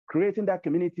 Creating that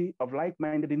community of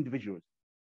like-minded individuals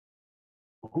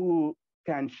who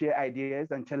can share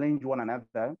ideas and challenge one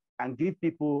another and give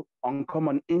people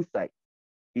uncommon insight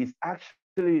is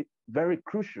actually very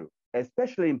crucial,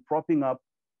 especially in propping up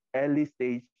early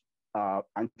stage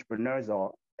entrepreneurs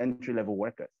or entry-level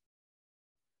workers.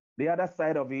 The other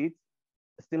side of it,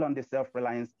 still on the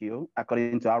self-reliance skill,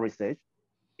 according to our research,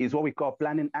 is what we call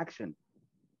planning action.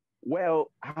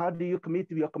 Well, how do you commit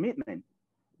to your commitment?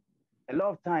 A lot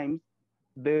of times,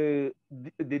 the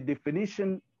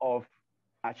definition of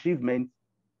achievement.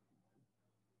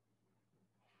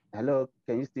 Hello,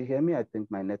 can you still hear me? I think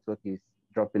my network is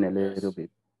dropping a little bit.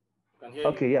 Can hear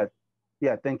okay, you.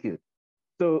 yeah, thank you.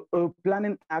 So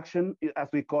planning action, as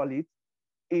we call it,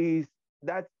 is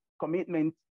that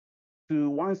commitment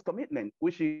to one's commitment,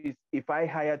 which is, if I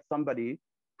hired somebody,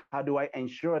 how do I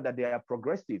ensure that they are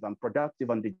progressive and productive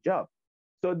on the job?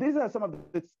 So these are some of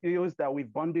the skills that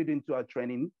we've bundled into our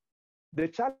training. The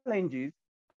challenge is,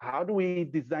 how do we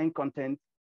design content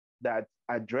that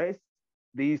address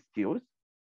these skills,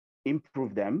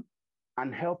 improve them,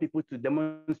 and help people to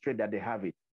demonstrate that they have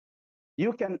it?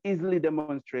 You can easily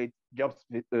demonstrate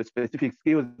job-specific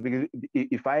skills, because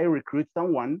if I recruit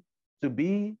someone to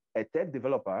be a tech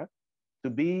developer, to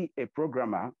be a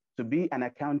programmer, to be an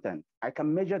accountant, I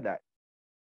can measure that.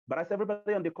 But as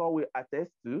everybody on the call will attest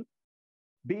to,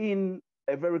 being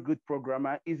a very good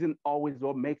programmer isn't always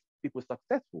what makes people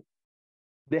successful.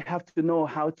 They have to know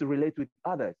how to relate with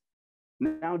others.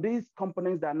 Now, these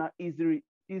components are not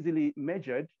easily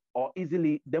measured or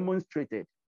easily demonstrated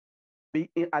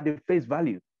at the face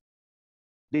value.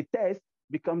 The test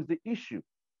becomes the issue.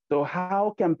 So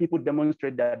how can people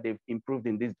demonstrate that they've improved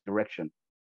in this direction?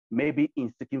 Maybe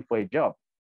in seeking for a job.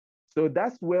 So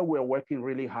that's where we're working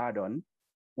really hard on,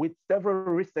 with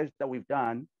several research that we've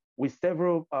done, with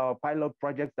several pilot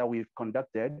projects that we've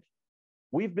conducted.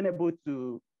 we've been able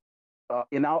to,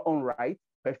 in our own right,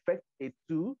 perfect a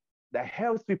tool that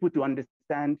helps people to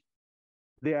understand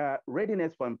their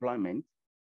readiness for employment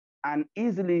and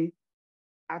easily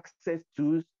access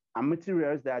tools and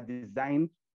materials that are designed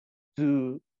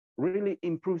to really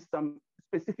improve some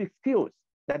specific skills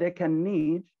that they can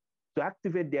need to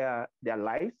activate their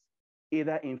lives,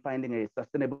 either in finding a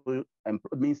sustainable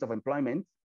means of employment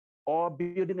or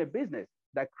building a business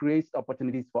that creates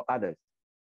opportunities for others.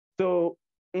 So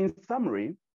in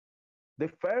summary, the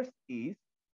first is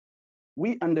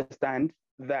we understand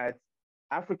that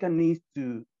Africa needs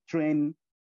to train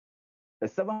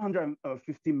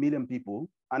 750 million people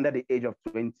under the age of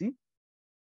 20,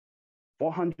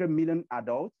 400 million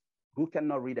adults who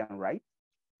cannot read and write.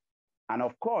 And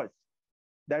of course,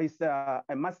 there is a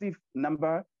massive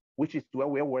number, which is where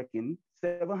we're working,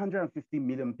 750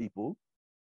 million people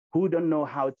who don't know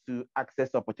how to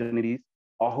access opportunities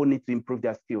or who need to improve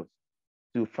their skills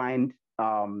to find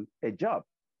a job.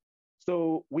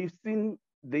 So we've seen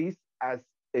this as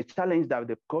a challenge that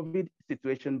the COVID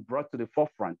situation brought to the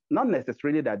forefront. Not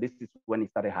necessarily that this is when it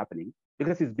started happening,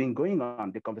 because it's been going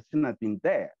on, the conversation has been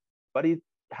there, but it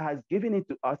has given it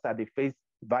to us at the face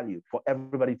value for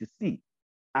everybody to see.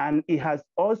 And it has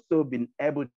also been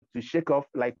able to shake off,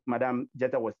 like Madam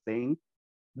Jetta was saying,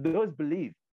 those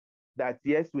beliefs that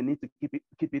yes, we need to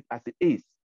keep it as it is.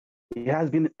 It has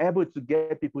been able to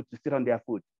get people to sit on their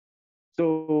foot.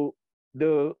 So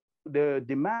the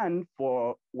demand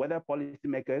for whether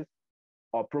policymakers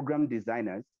or program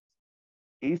designers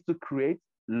is to create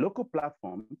local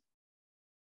platforms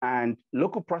and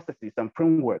local processes and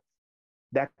frameworks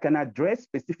that can address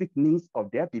specific needs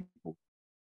of their people.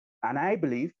 And I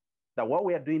believe that what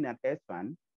we are doing at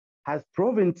ESFAN has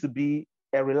proven to be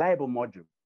a reliable module.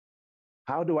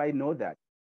 How do I know that?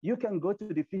 You can go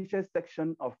to the features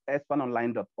section of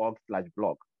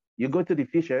esfanonline.org/blog. You go to the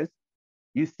features,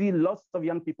 you see lots of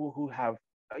young people who have,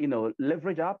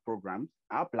 leveraged our programs,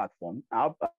 our platform,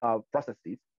 our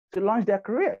processes to launch their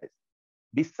careers.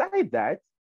 Besides that,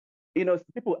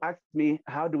 people ask me,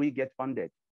 how do we get funded?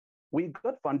 We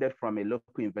got funded from a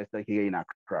local investor here in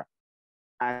Accra.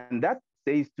 And that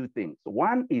says two things.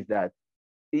 One is that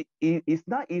it's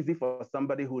not easy for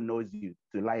somebody who knows you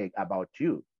to lie about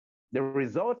you. The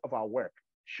result of our work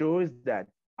shows that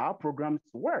our programs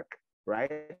work,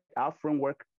 right? Our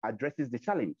framework addresses the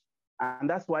challenge. And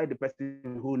that's why the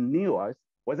person who knew us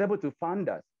was able to fund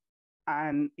us.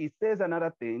 And it says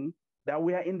another thing, that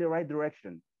we are in the right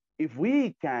direction. If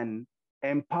we can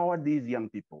empower these young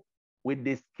people with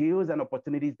the skills and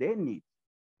opportunities they need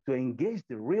to engage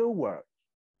the real world,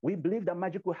 we believe that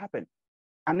magic will happen.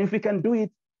 And if we can do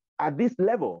it at this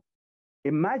level,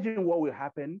 imagine what will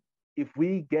happen if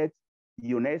we get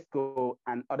UNESCO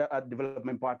and other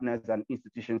development partners and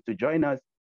institutions to join us,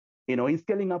 in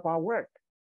scaling up our work.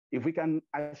 If we can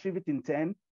achieve it in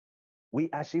 10, we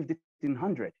achieved it in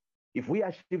 100. If we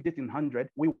achieved it in 100,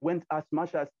 we went as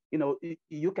much as,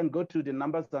 you can go to the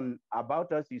numbers on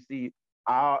about us, you see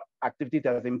our activity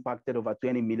has impacted over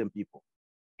 20 million people.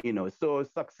 So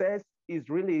success is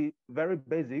really very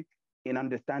basic in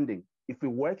understanding. If it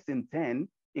works in 10,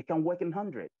 it can work in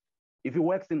 100. If it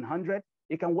works in 100,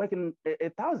 it can work in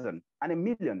 1,000 and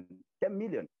 1,000,000, 10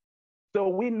 million. So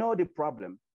we know the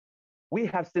problem. We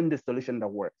have seen the solution that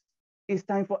works. It's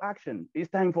time for action. It's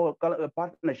time for a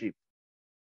partnership.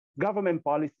 Government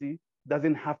policy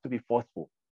doesn't have to be forceful.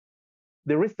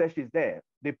 The research is there.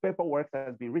 The paperwork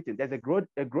has been written. There's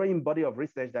a growing body of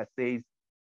research that says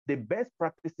the best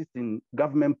practices in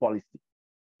government policy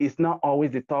is not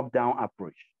always the top-down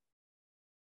approach.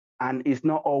 And it's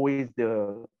not always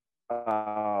the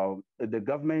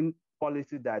government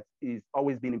policy that is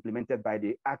always being implemented by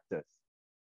the actors.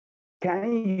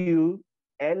 Can you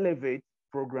elevate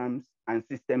programs and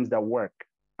systems that work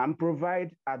and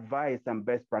provide advice and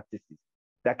best practices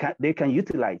that they can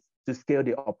utilize to scale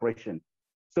the operation?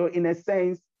 So in a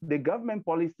sense, the government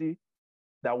policy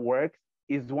that works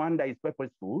is one that is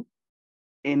purposeful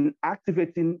in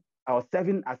activating or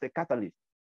serving as a catalyst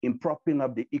in propping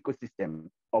up the ecosystem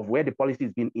of where the policy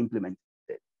is being implemented.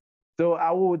 So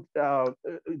I would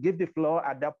give the floor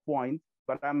at that point,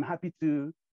 but I'm happy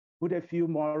to put a few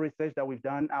more research that we've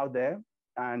done out there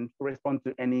and respond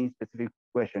to any specific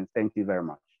questions. Thank you very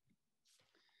much.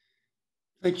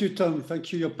 Thank you, Tom.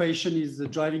 Thank you. Your patience is the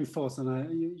driving force,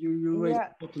 and you raised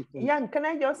important points. Jan, can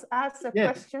I just ask a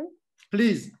question?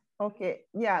 Please. Okay.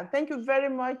 Yeah. Thank you very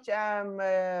much,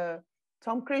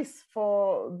 Tom Chris,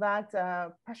 for that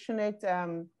passionate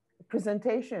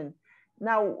presentation.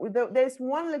 Now, there's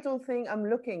one little thing I'm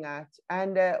looking at,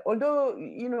 and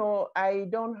although I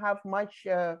don't have much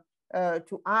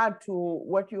to add to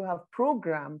what you have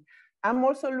programmed, I'm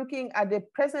also looking at the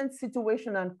present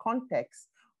situation and context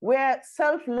where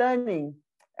self-learning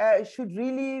should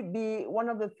really be one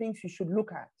of the things you should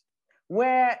look at,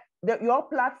 where your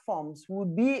platforms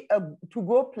would be a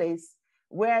to-go place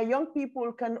where young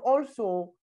people can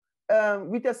also,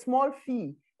 with a small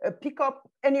fee, pick up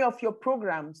any of your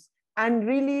programs and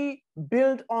really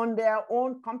build on their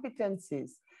own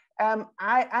competencies.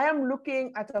 I am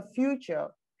looking at a future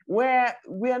where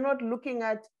we are not looking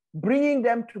at bringing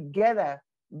them together,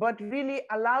 but really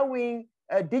allowing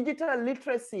digital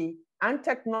literacy and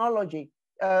technology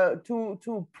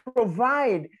to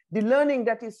provide the learning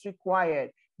that is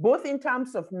required, both in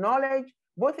terms of knowledge,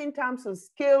 both in terms of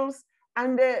skills,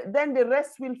 and then the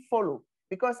rest will follow.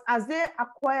 Because as they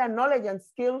acquire knowledge and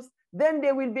skills, then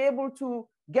they will be able to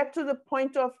get to the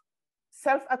point of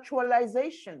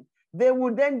self-actualization. They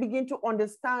will then begin to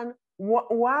understand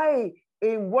why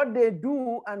what they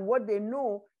do and what they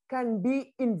know can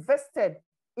be invested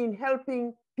in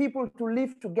helping people to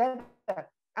live together.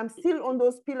 I'm still on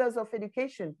those pillars of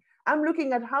education. I'm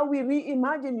looking at how we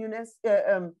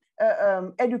reimagine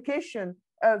education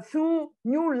through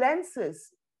new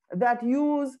lenses that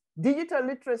use digital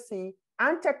literacy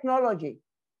and technology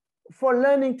for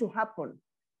learning to happen.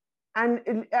 And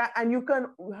you can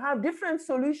have different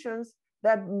solutions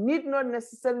that need not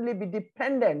necessarily be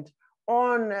dependent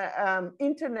on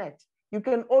internet. You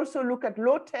can also look at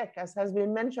low tech, as has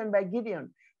been mentioned by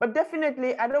Gideon. But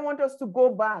definitely, I don't want us to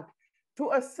go back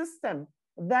to a system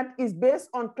that is based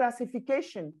on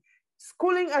classification.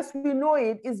 Schooling as we know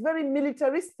it is very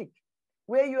militaristic,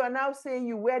 where you are now saying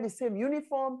you wear the same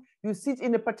uniform, you sit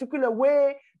in a particular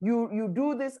way, you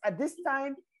do this at this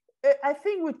time. I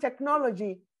think with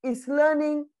technology, it's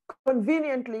learning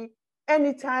conveniently,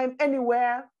 anytime,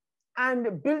 anywhere,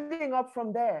 and building up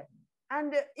from there.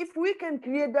 And if we can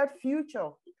create that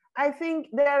future, I think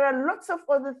there are lots of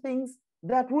other things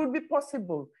that would be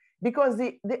possible, because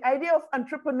the idea of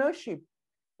entrepreneurship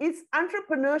is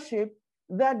entrepreneurship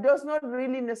that does not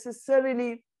really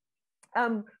necessarily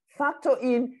factor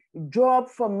in job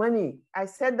for money. I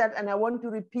said that and I want to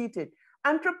repeat it.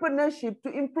 Entrepreneurship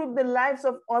to improve the lives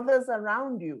of others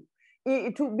around you,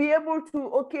 to be able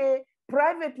to,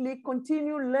 privately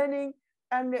continue learning.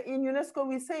 And in UNESCO,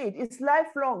 we say it's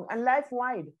lifelong and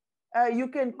life-wide. You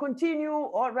can continue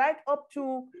or right up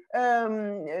to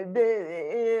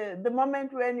the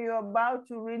moment when you're about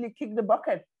to really kick the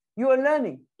bucket. You are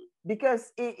learning,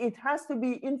 because it has to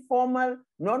be informal,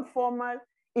 non-formal.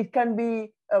 It can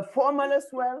be formal as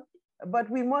well, but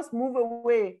we must move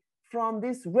away from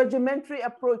this regimentary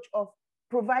approach of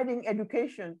providing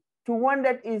education to one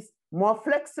that is more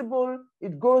flexible.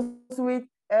 It goes with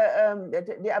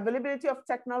the availability of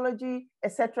technology,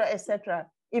 etc., etc.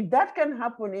 If that can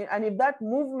happen, and if that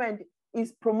movement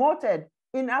is promoted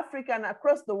in Africa and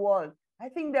across the world, I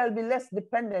think there'll be less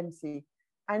dependency.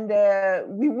 And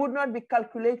we would not be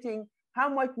calculating how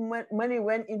much money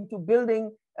went into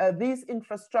building this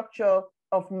infrastructure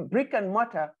of brick and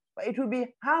mortar, but it will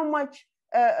be how much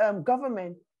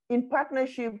government, in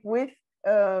partnership with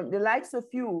the likes of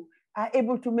you, are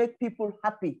able to make people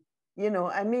happy.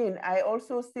 I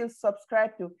also still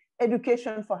subscribe to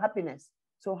education for happiness.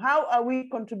 So how are we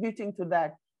contributing to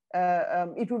that?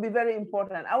 It will be very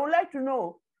important. I would like to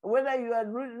know whether you are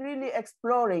really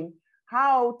exploring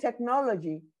how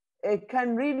technology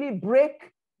can really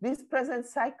break this present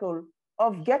cycle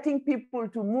of getting people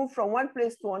to move from one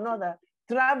place to another,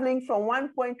 traveling from one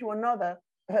point to another.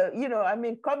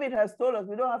 COVID has told us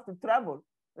we don't have to travel.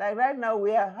 Like right now,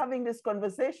 we are having this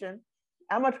conversation.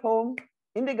 I'm at home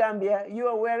in the Gambia, you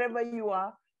are wherever you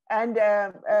are, and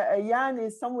Jan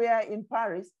is somewhere in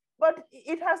Paris, but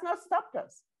it has not stopped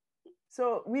us.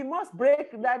 So we must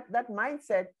break that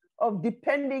mindset of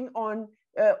depending on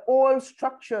all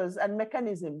structures and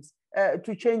mechanisms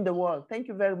to change the world. Thank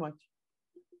you very much.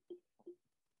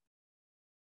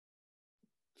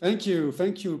 Thank you.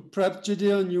 Perhaps,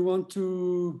 Gideon, you want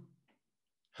to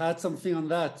add something on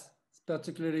that,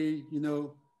 particularly,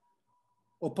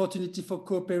 opportunity for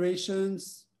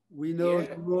cooperations. We know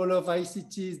the role of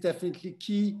ICT is definitely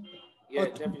key. Yeah,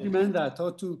 how to implement that, how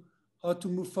to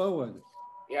move forward.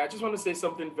 Yeah, I just want to say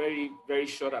something very, very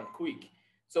short and quick.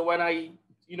 So when I,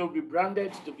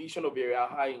 rebranded the vision of Area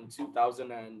High in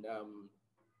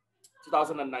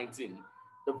 2019,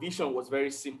 the vision was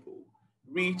very simple.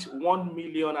 Reach 1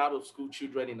 million out-of-school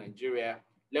children in Nigeria,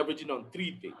 leveraging on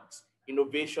 3 things: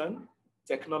 innovation,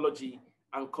 technology,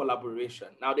 and collaboration.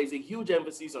 Now, there's a huge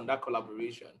emphasis on that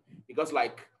collaboration because,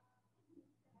 like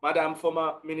Madam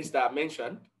former Minister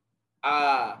mentioned,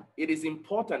 it is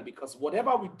important because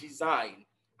whatever we design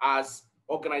as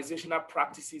organizational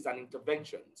practices and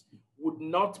interventions would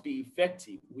not be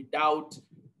effective without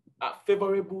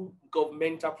favorable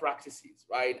governmental practices,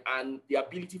 right? And the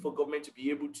ability for government to be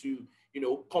able to,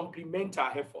 complement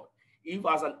our effort. If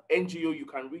as an NGO, you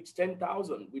can reach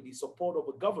 10,000 with the support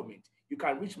of a government, you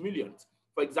can reach millions.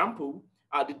 For example,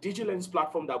 the Digilens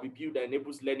platform that we built that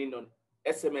enables learning on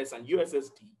SMS and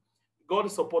USSD got the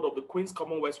support of the Queen's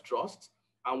Commonwealth Trust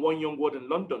and One Young World in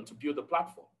London to build the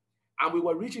platform. And we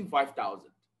were reaching 5,000.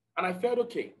 And I felt,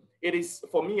 okay, it is,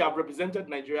 for me, I've represented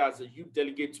Nigeria as a youth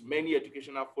delegate to many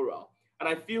educational fora. And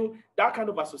I feel that kind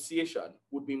of association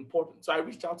would be important. So I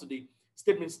reached out to the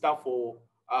State Minister for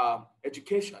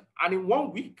Education. And in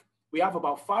 1 week, we have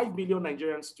about 5 million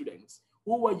Nigerian students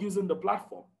who were using the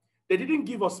platform. They didn't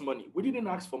give us money. We didn't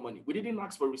ask for money. We didn't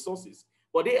ask for resources,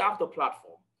 but they have the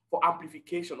platform for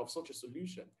amplification of such a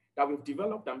solution that we've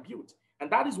developed and built.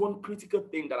 And that is one critical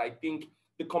thing that I think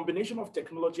the combination of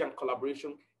technology and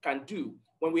collaboration can do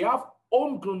when we have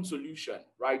homegrown solution,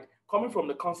 right? Coming from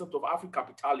the concept of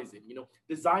Afro-capitalism,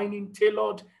 designing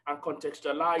tailored and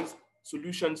contextualized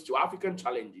solutions to African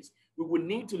challenges. We will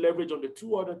need to leverage on the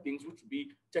two other things, which would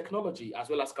be technology as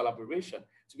well as collaboration,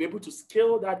 to be able to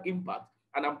scale that impact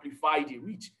and amplify the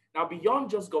reach. Now,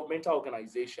 beyond just governmental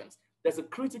organizations, there's a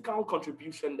critical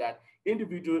contribution that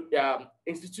individual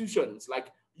institutions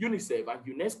like UNICEF and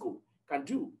UNESCO can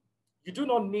do. You do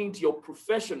not need your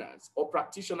professionals or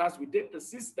practitioners within the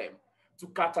system to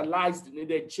catalyze the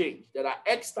needed change. There are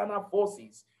external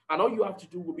forces, and all you have to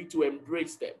do will be to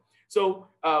embrace them. So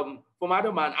for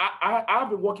Madam Man, I've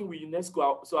been working with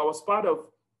UNESCO, so I was part of,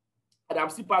 and I'm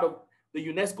still part of the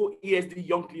UNESCO ESD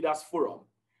Young Leaders Forum,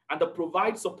 and to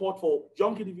provide support for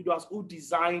young individuals who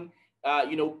design,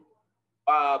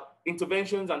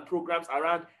 interventions and programs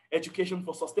around education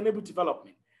for sustainable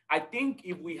development. I think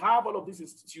if we have all of these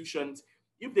institutions,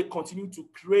 if they continue to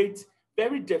create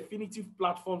very definitive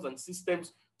platforms and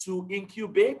systems to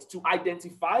incubate, to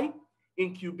identify,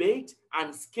 incubate,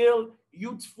 and scale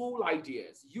youthful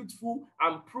ideas, youthful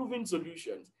and proven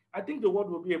solutions, I think the world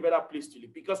will be a better place to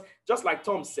live. Because just like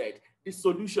Tom said, the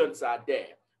solutions are there.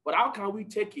 But how can we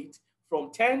take it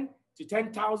from 10 to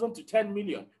 10,000 to 10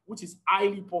 million, which is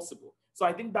highly possible? So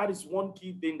I think that is one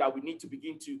key thing that we need to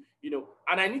begin to,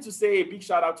 and I need to say a big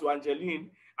shout out to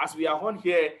Angeline. As we are on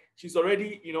here, she's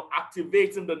already,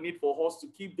 activating the need for us to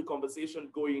keep the conversation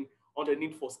going on the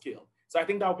need for scale. So I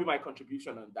think that will be my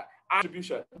contribution on that.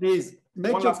 Attribution. Please,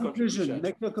 make your conclusion.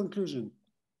 Make your conclusion.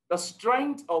 The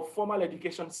strength of formal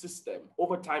education system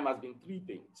over time has been three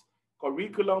things: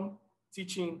 curriculum,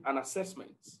 teaching, and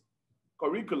assessment.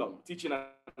 Curriculum, teaching,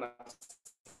 and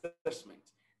assessment.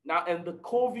 Now, in the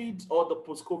COVID or the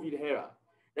post-COVID era,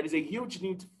 there is a huge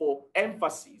need for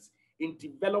emphasis in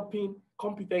developing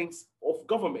competence of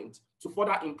government to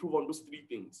further improve on those three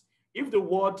things. If the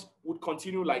world would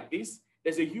continue like this,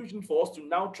 there's a huge need for us to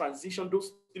now transition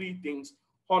those three things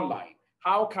online.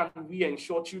 How can we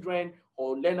ensure children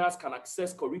or learners can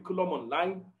access curriculum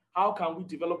online? How can we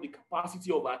develop the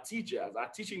capacity of our teachers, our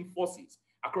teaching forces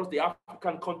across the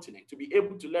African continent to be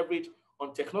able to leverage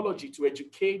on technology to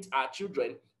educate our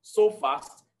children so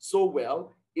fast, so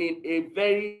well, in a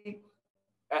very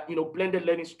blended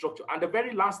learning structure? And the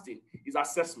very last thing is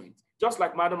assessment. Just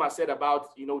like Madam has said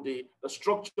about the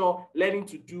structure, learning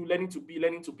to do, learning to be,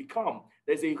 learning to become.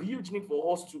 There's a huge need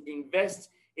for us to invest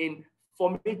in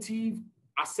formative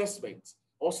assessment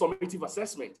or summative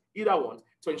assessment, either one,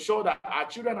 to ensure that our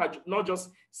children are not just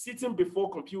sitting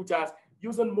before computers,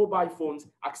 using mobile phones,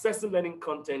 accessing learning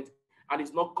content, and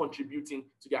is not contributing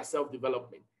to their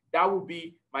self-development. That will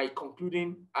be my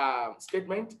concluding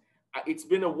statement. It's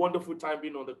been a wonderful time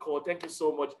being on the call. Thank you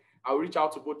so much. I'll reach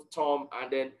out to both Tom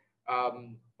and then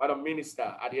Madam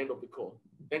Minister at the end of the call.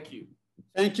 Thank you.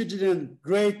 Thank you, Gideon.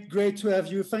 Great to have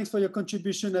you. Thanks for your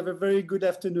contribution. Have a very good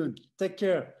afternoon. Take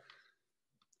care.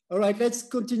 All right, let's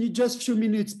continue just a few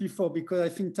minutes before, because I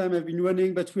think time has been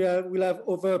running, but we'll have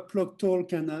over Plug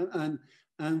Talk and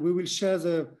we will share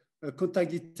the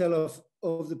contact detail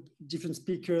of the different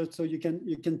speakers so you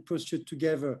can pursue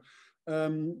together.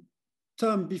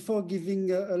 Tom, before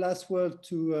giving a last word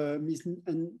to Ms.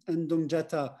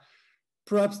 Ndongjata,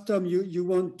 perhaps Tom, you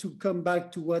want to come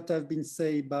back to what have been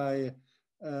said by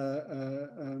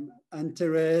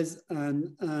Anne-Therese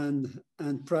and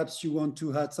perhaps you want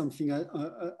to add something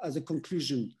as a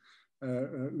conclusion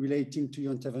relating to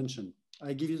your intervention.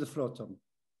 I give you the floor, Tom.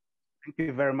 Thank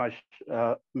you very much,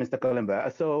 Mr.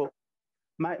 Kolimba. So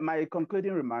my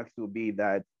concluding remarks will be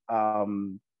that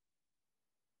the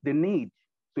need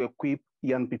to equip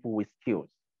young people with skills,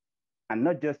 and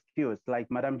not just skills,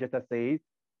 like Madam Jetta says,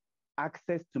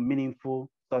 access to meaningful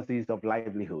sources of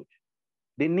livelihood.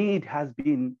 The need has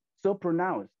been so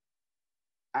pronounced.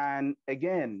 And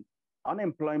again,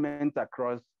 unemployment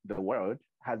across the world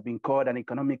has been called an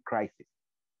economic crisis.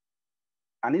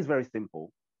 And it's very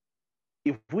simple.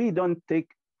 If we don't take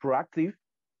proactive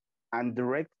and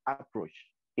direct approach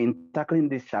in tackling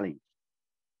this challenge,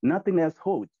 nothing else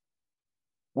holds.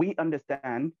 We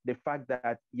understand the fact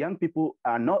that young people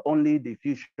are not only the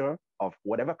future of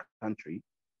whatever country,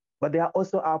 but they are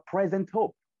also our present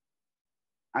hope.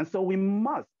 And so we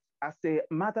must, as a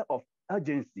matter of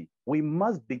urgency, we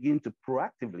must begin to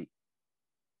proactively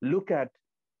look at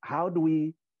how do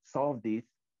we solve these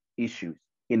issues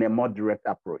in a more direct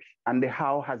approach. And the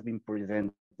how has been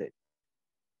presented.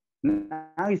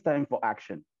 Now it's time for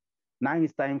action. Now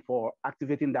it's time for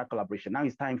activating that collaboration. Now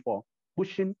it's time for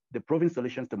pushing the proven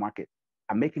solutions to market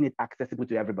and making it accessible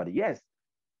to everybody. Yes,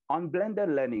 on blended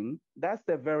learning, that's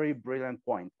a very brilliant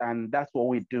point. And that's what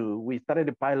we do. We started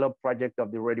a pilot project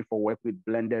of the Ready for Work with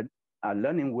blended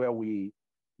learning, where we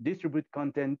distribute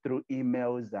content through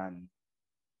emails and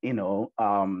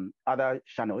other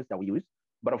channels that we use.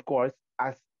 But of course,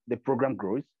 as the program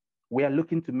grows, we are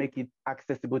looking to make it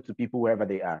accessible to people wherever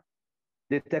they are.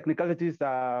 The technicalities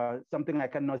are something I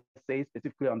cannot say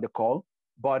specifically on the call,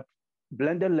 but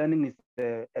blended learning is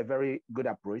a very good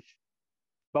approach.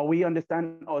 But we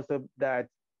understand also that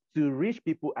to reach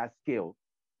people at scale,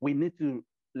 we need to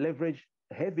leverage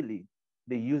heavily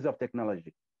the use of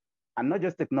technology. And not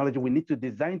just technology, we need to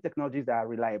design technologies that are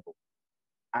reliable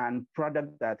and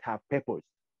products that have purpose.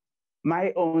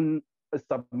 My own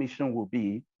submission will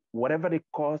be, whatever the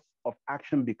course of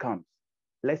action becomes,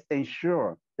 let's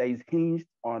ensure that it's hinged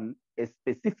on a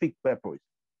specific purpose.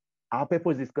 Our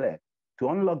purpose is clear: to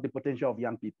unlock the potential of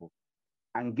young people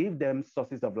and give them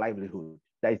sources of livelihood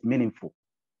that is meaningful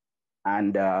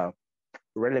and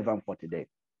relevant for today.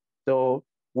 So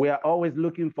we are always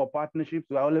looking for partnerships.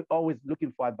 We are always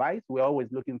looking for advice. We're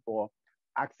always looking for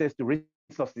access to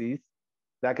resources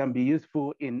that can be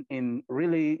useful in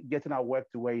really getting our work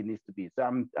to where it needs to be. So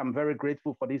I'm very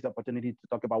grateful for this opportunity to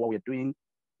talk about what we're doing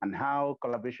and how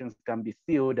collaborations can be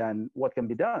sealed and what can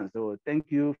be done. So thank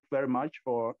you very much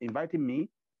for inviting me.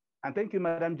 And thank you,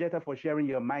 Madam Jetta, for sharing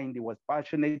your mind. It was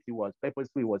passionate, it was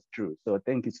purposeful, it was true. So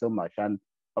thank you so much. And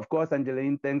of course,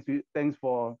 Angeline, thanks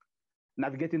for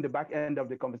navigating the back end of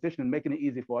the conversation, making it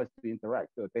easy for us to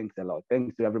interact. So thanks a lot.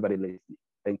 Thanks to everybody listening.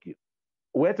 Thank you.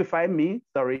 Where to find me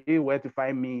is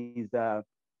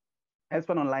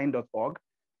sfanonline.org,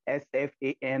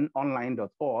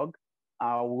 sfanonline.org.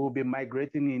 We'll be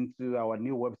migrating into our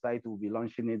new website. We'll be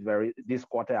launching it this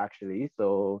quarter, actually.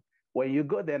 So when you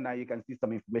go there now, you can see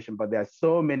some information, but there are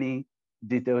so many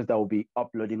details that will be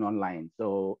uploading online.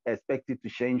 So expect it to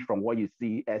change from what you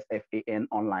see,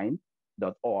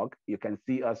 sfanonline.org. You can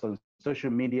see us on social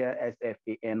media,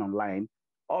 sfan online.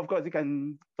 Of course, you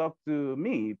can talk to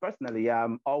me personally.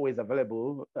 I'm always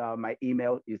available. My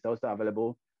email is also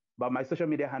available, but my social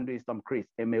media handle is Tom Chris,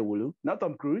 M-A-Wulu. Not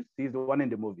Tom Cruise, he's the one in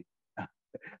the movie.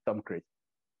 Tom Chris.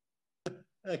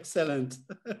 Excellent.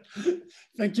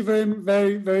 Thank you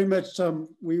very much, Tom.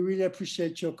 We really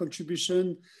appreciate your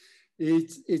contribution.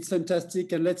 It's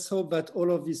fantastic, and let's hope that all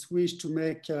of this wish to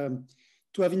make to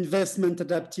have investment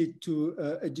adapted to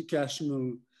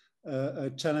educational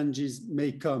challenges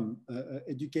may come.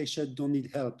 Education don't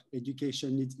need help.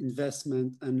 Education needs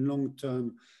investment and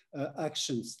long-term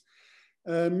actions.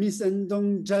 Ms.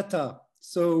 Ndong Jata,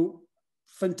 so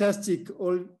fantastic,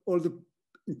 all the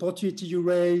opportunity you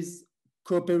raise,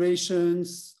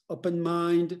 cooperations, open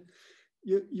mind.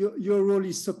 Your role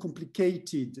is so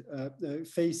complicated,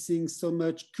 facing so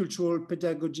much cultural,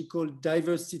 pedagogical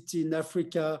diversity in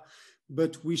Africa,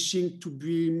 but wishing to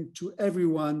bring to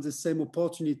everyone the same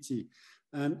opportunity,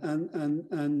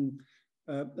 and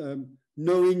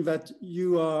knowing that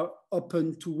you are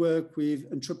open to work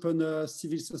with entrepreneurs,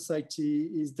 civil society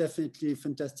is definitely a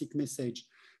fantastic message.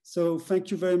 So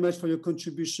thank you very much for your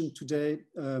contribution today,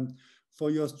 for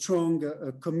your strong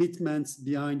commitments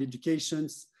behind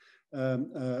educations.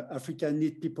 Africa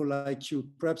needs people like you.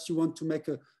 Perhaps you want to make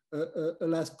a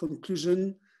last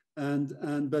conclusion,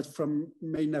 but from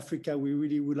Main Africa, we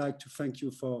really would like to thank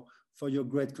you for your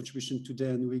great contribution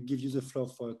today, and we give you the floor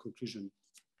for a conclusion.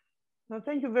 No,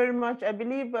 thank you very much. I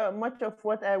believe much of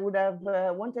what I would have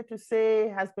wanted to say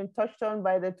has been touched on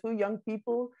by the two young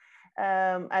people.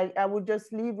 I would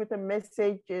just leave with a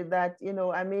message that,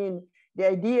 the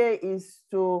idea is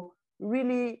to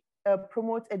really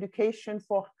promote education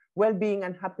for well-being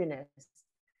and happiness.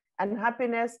 And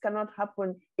happiness cannot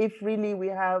happen if really we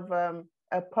have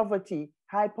poverty,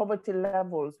 high poverty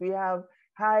levels. We have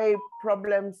high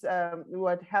problems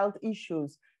with health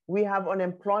issues. We have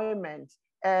unemployment.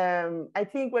 I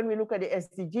think when we look at the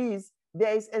SDGs,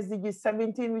 there is SDG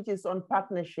 17, which is on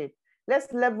partnership.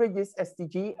 Let's leverage this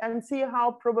SDG and see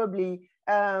how probably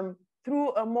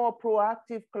through a more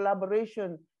proactive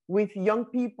collaboration with young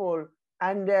people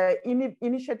and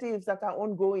initiatives that are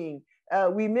ongoing,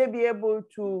 we may be able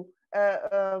to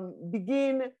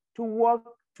begin to work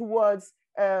towards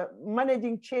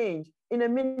managing change in a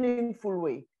meaningful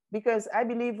way. Because I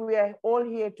believe we are all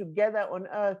here together on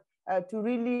earth to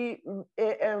really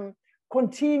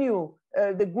continue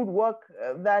the good work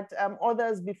that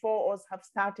others before us have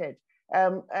started.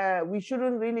 We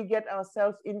shouldn't really get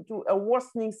ourselves into a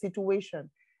worsening situation.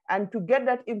 And to get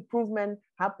that improvement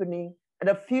happening,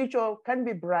 the future can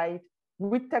be bright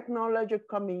with technology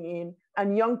coming in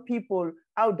and young people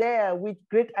out there with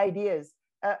great ideas.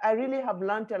 I really have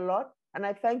learned a lot, and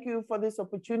I thank you for this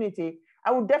opportunity.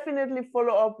 I will definitely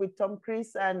follow up with Tom,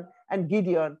 Chris, and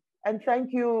Gideon. And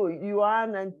thank you,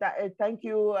 Yuan, and thank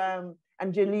you,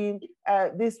 Angeline.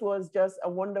 This was just a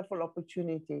wonderful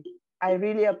opportunity. I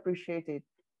really appreciate it.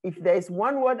 If there is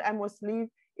one word I must leave,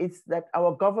 it's that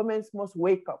our governments must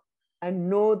wake up and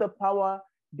know the power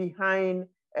behind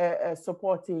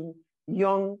supporting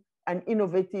young and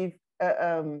innovative,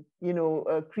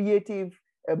 creative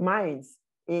minds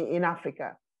in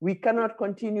Africa. We cannot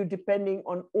continue depending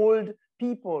on old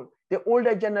people. The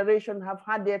older generation have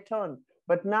had their turn,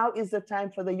 but now is the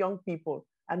time for the young people.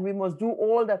 And we must do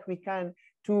all that we can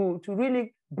to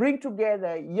really bring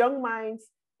together young minds,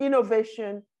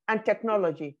 innovation, and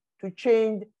technology to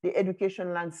change the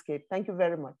education landscape. Thank you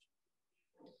very much.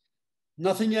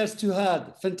 Nothing else to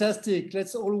add. Fantastic.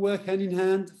 Let's all work hand in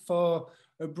hand for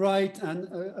a bright and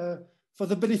for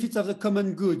the benefits of the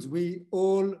common good. We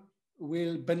all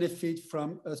will benefit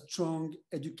from a strong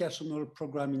educational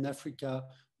program in Africa,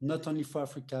 not only for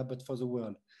Africa, but for the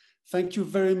world. Thank you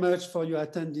very much for your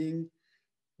attending.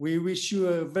 We wish you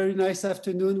a very nice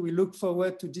afternoon. We look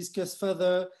forward to discuss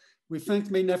further. We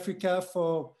thank Main Africa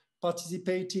for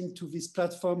participating to this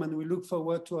platform, and we look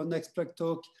forward to our next Plug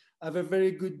Talk. Have a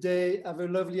very good day. Have a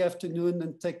lovely afternoon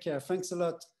and take care. Thanks a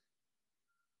lot.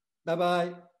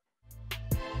 Bye-bye.